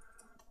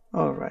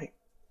 All right.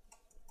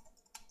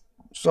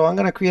 So I'm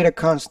gonna create a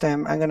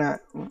constant. I'm gonna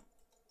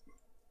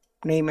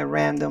name it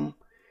random.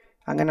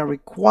 I'm gonna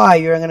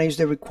use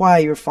the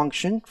require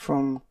function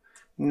from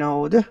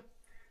Node,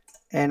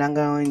 and I'm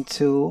going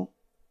to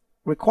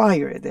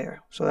require it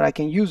there so that I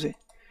can use it.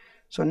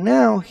 So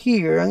now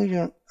here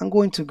I'm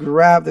going to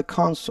grab the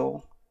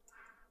console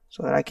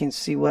so that I can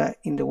see what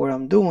in the world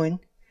I'm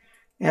doing,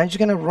 and I'm just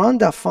gonna run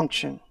that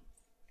function.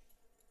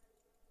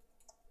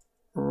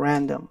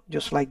 Random,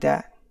 just like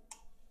that.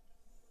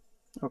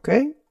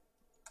 Okay.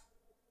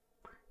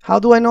 How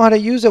do I know how to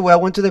use it? Well,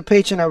 I went to the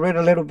page and I read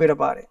a little bit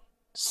about it.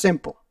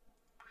 Simple.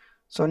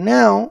 So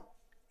now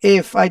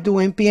if I do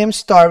npm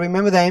star,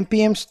 remember that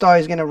npm star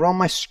is going to run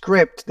my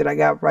script that I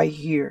got right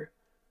here,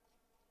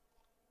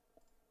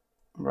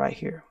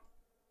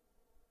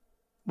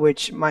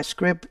 which my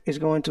script is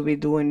going to be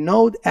doing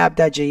node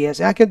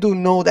app.js. I can do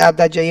node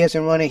app.js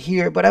and run it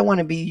here, but I want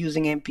to be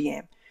using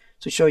npm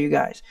to show you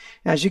guys.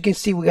 Now, as you can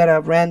see, we got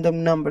a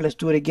random number. Let's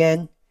do it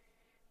again.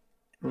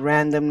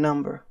 Random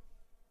number.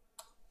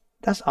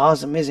 That's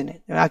awesome, isn't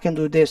it? And I can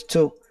do this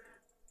too.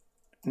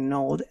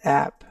 Node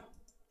app.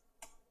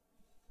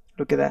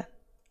 Look at that.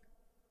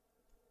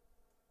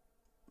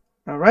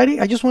 Alrighty,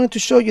 I just wanted to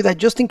show you that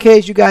just in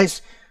case you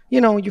guys,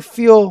 you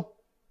feel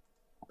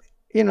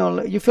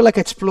like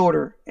an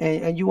explorer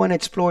and you want to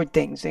explore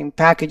things and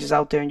packages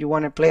out there and you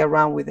want to play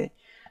around with it,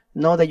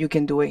 know that you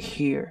can do it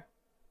here.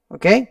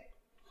 Okay.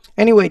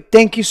 Anyway,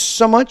 thank you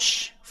so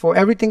much for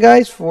everything,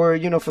 guys. For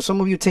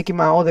some of you taking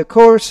my other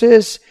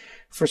courses,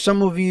 for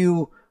some of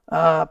you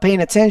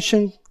paying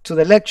attention to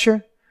the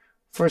lecture,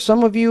 for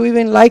some of you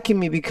even liking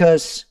me,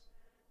 because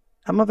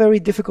I'm a very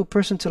difficult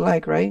person to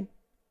like, right?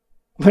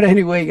 But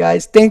anyway,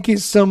 guys, thank you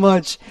so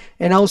much,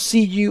 and I'll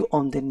see you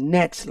on the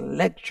next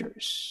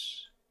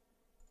lectures.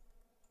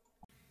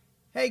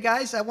 Hey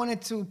guys, I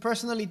wanted to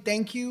personally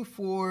thank you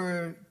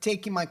for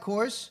taking my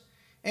course.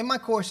 In my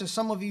courses,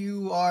 some of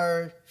you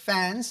are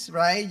fans,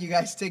 right? You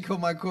guys take all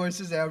my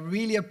courses, and I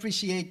really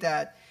appreciate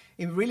that.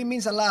 It really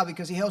means a lot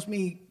because it helps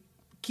me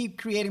keep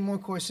creating more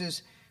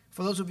courses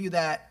for those of you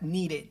that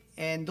need it,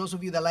 and those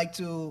of you that like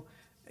to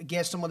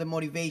get some of the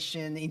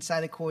motivation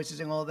inside the courses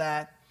and all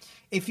that.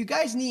 If you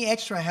guys need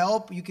extra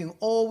help, you can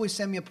always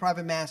send me a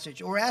private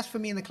message or ask for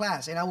me in the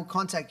class and I will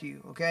contact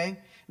you, okay?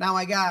 Now,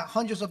 I got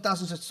hundreds of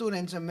thousands of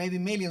students and maybe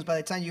millions by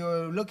the time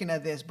you're looking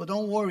at this, but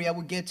don't worry, I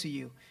will get to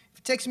you. If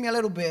it takes me a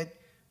little bit,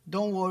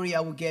 don't worry,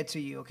 I will get to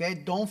you, okay?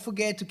 Don't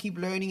forget to keep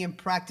learning and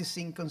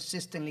practicing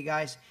consistently,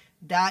 guys.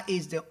 That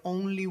is the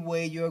only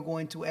way you're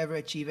going to ever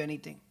achieve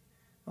anything,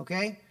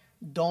 okay?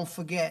 Don't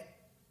forget,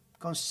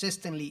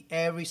 consistently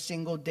every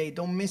single day.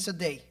 Don't miss a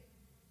day.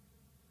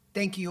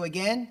 Thank you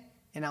again,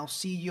 and I'll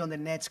see you on the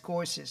next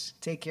courses.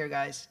 Take care,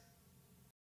 guys.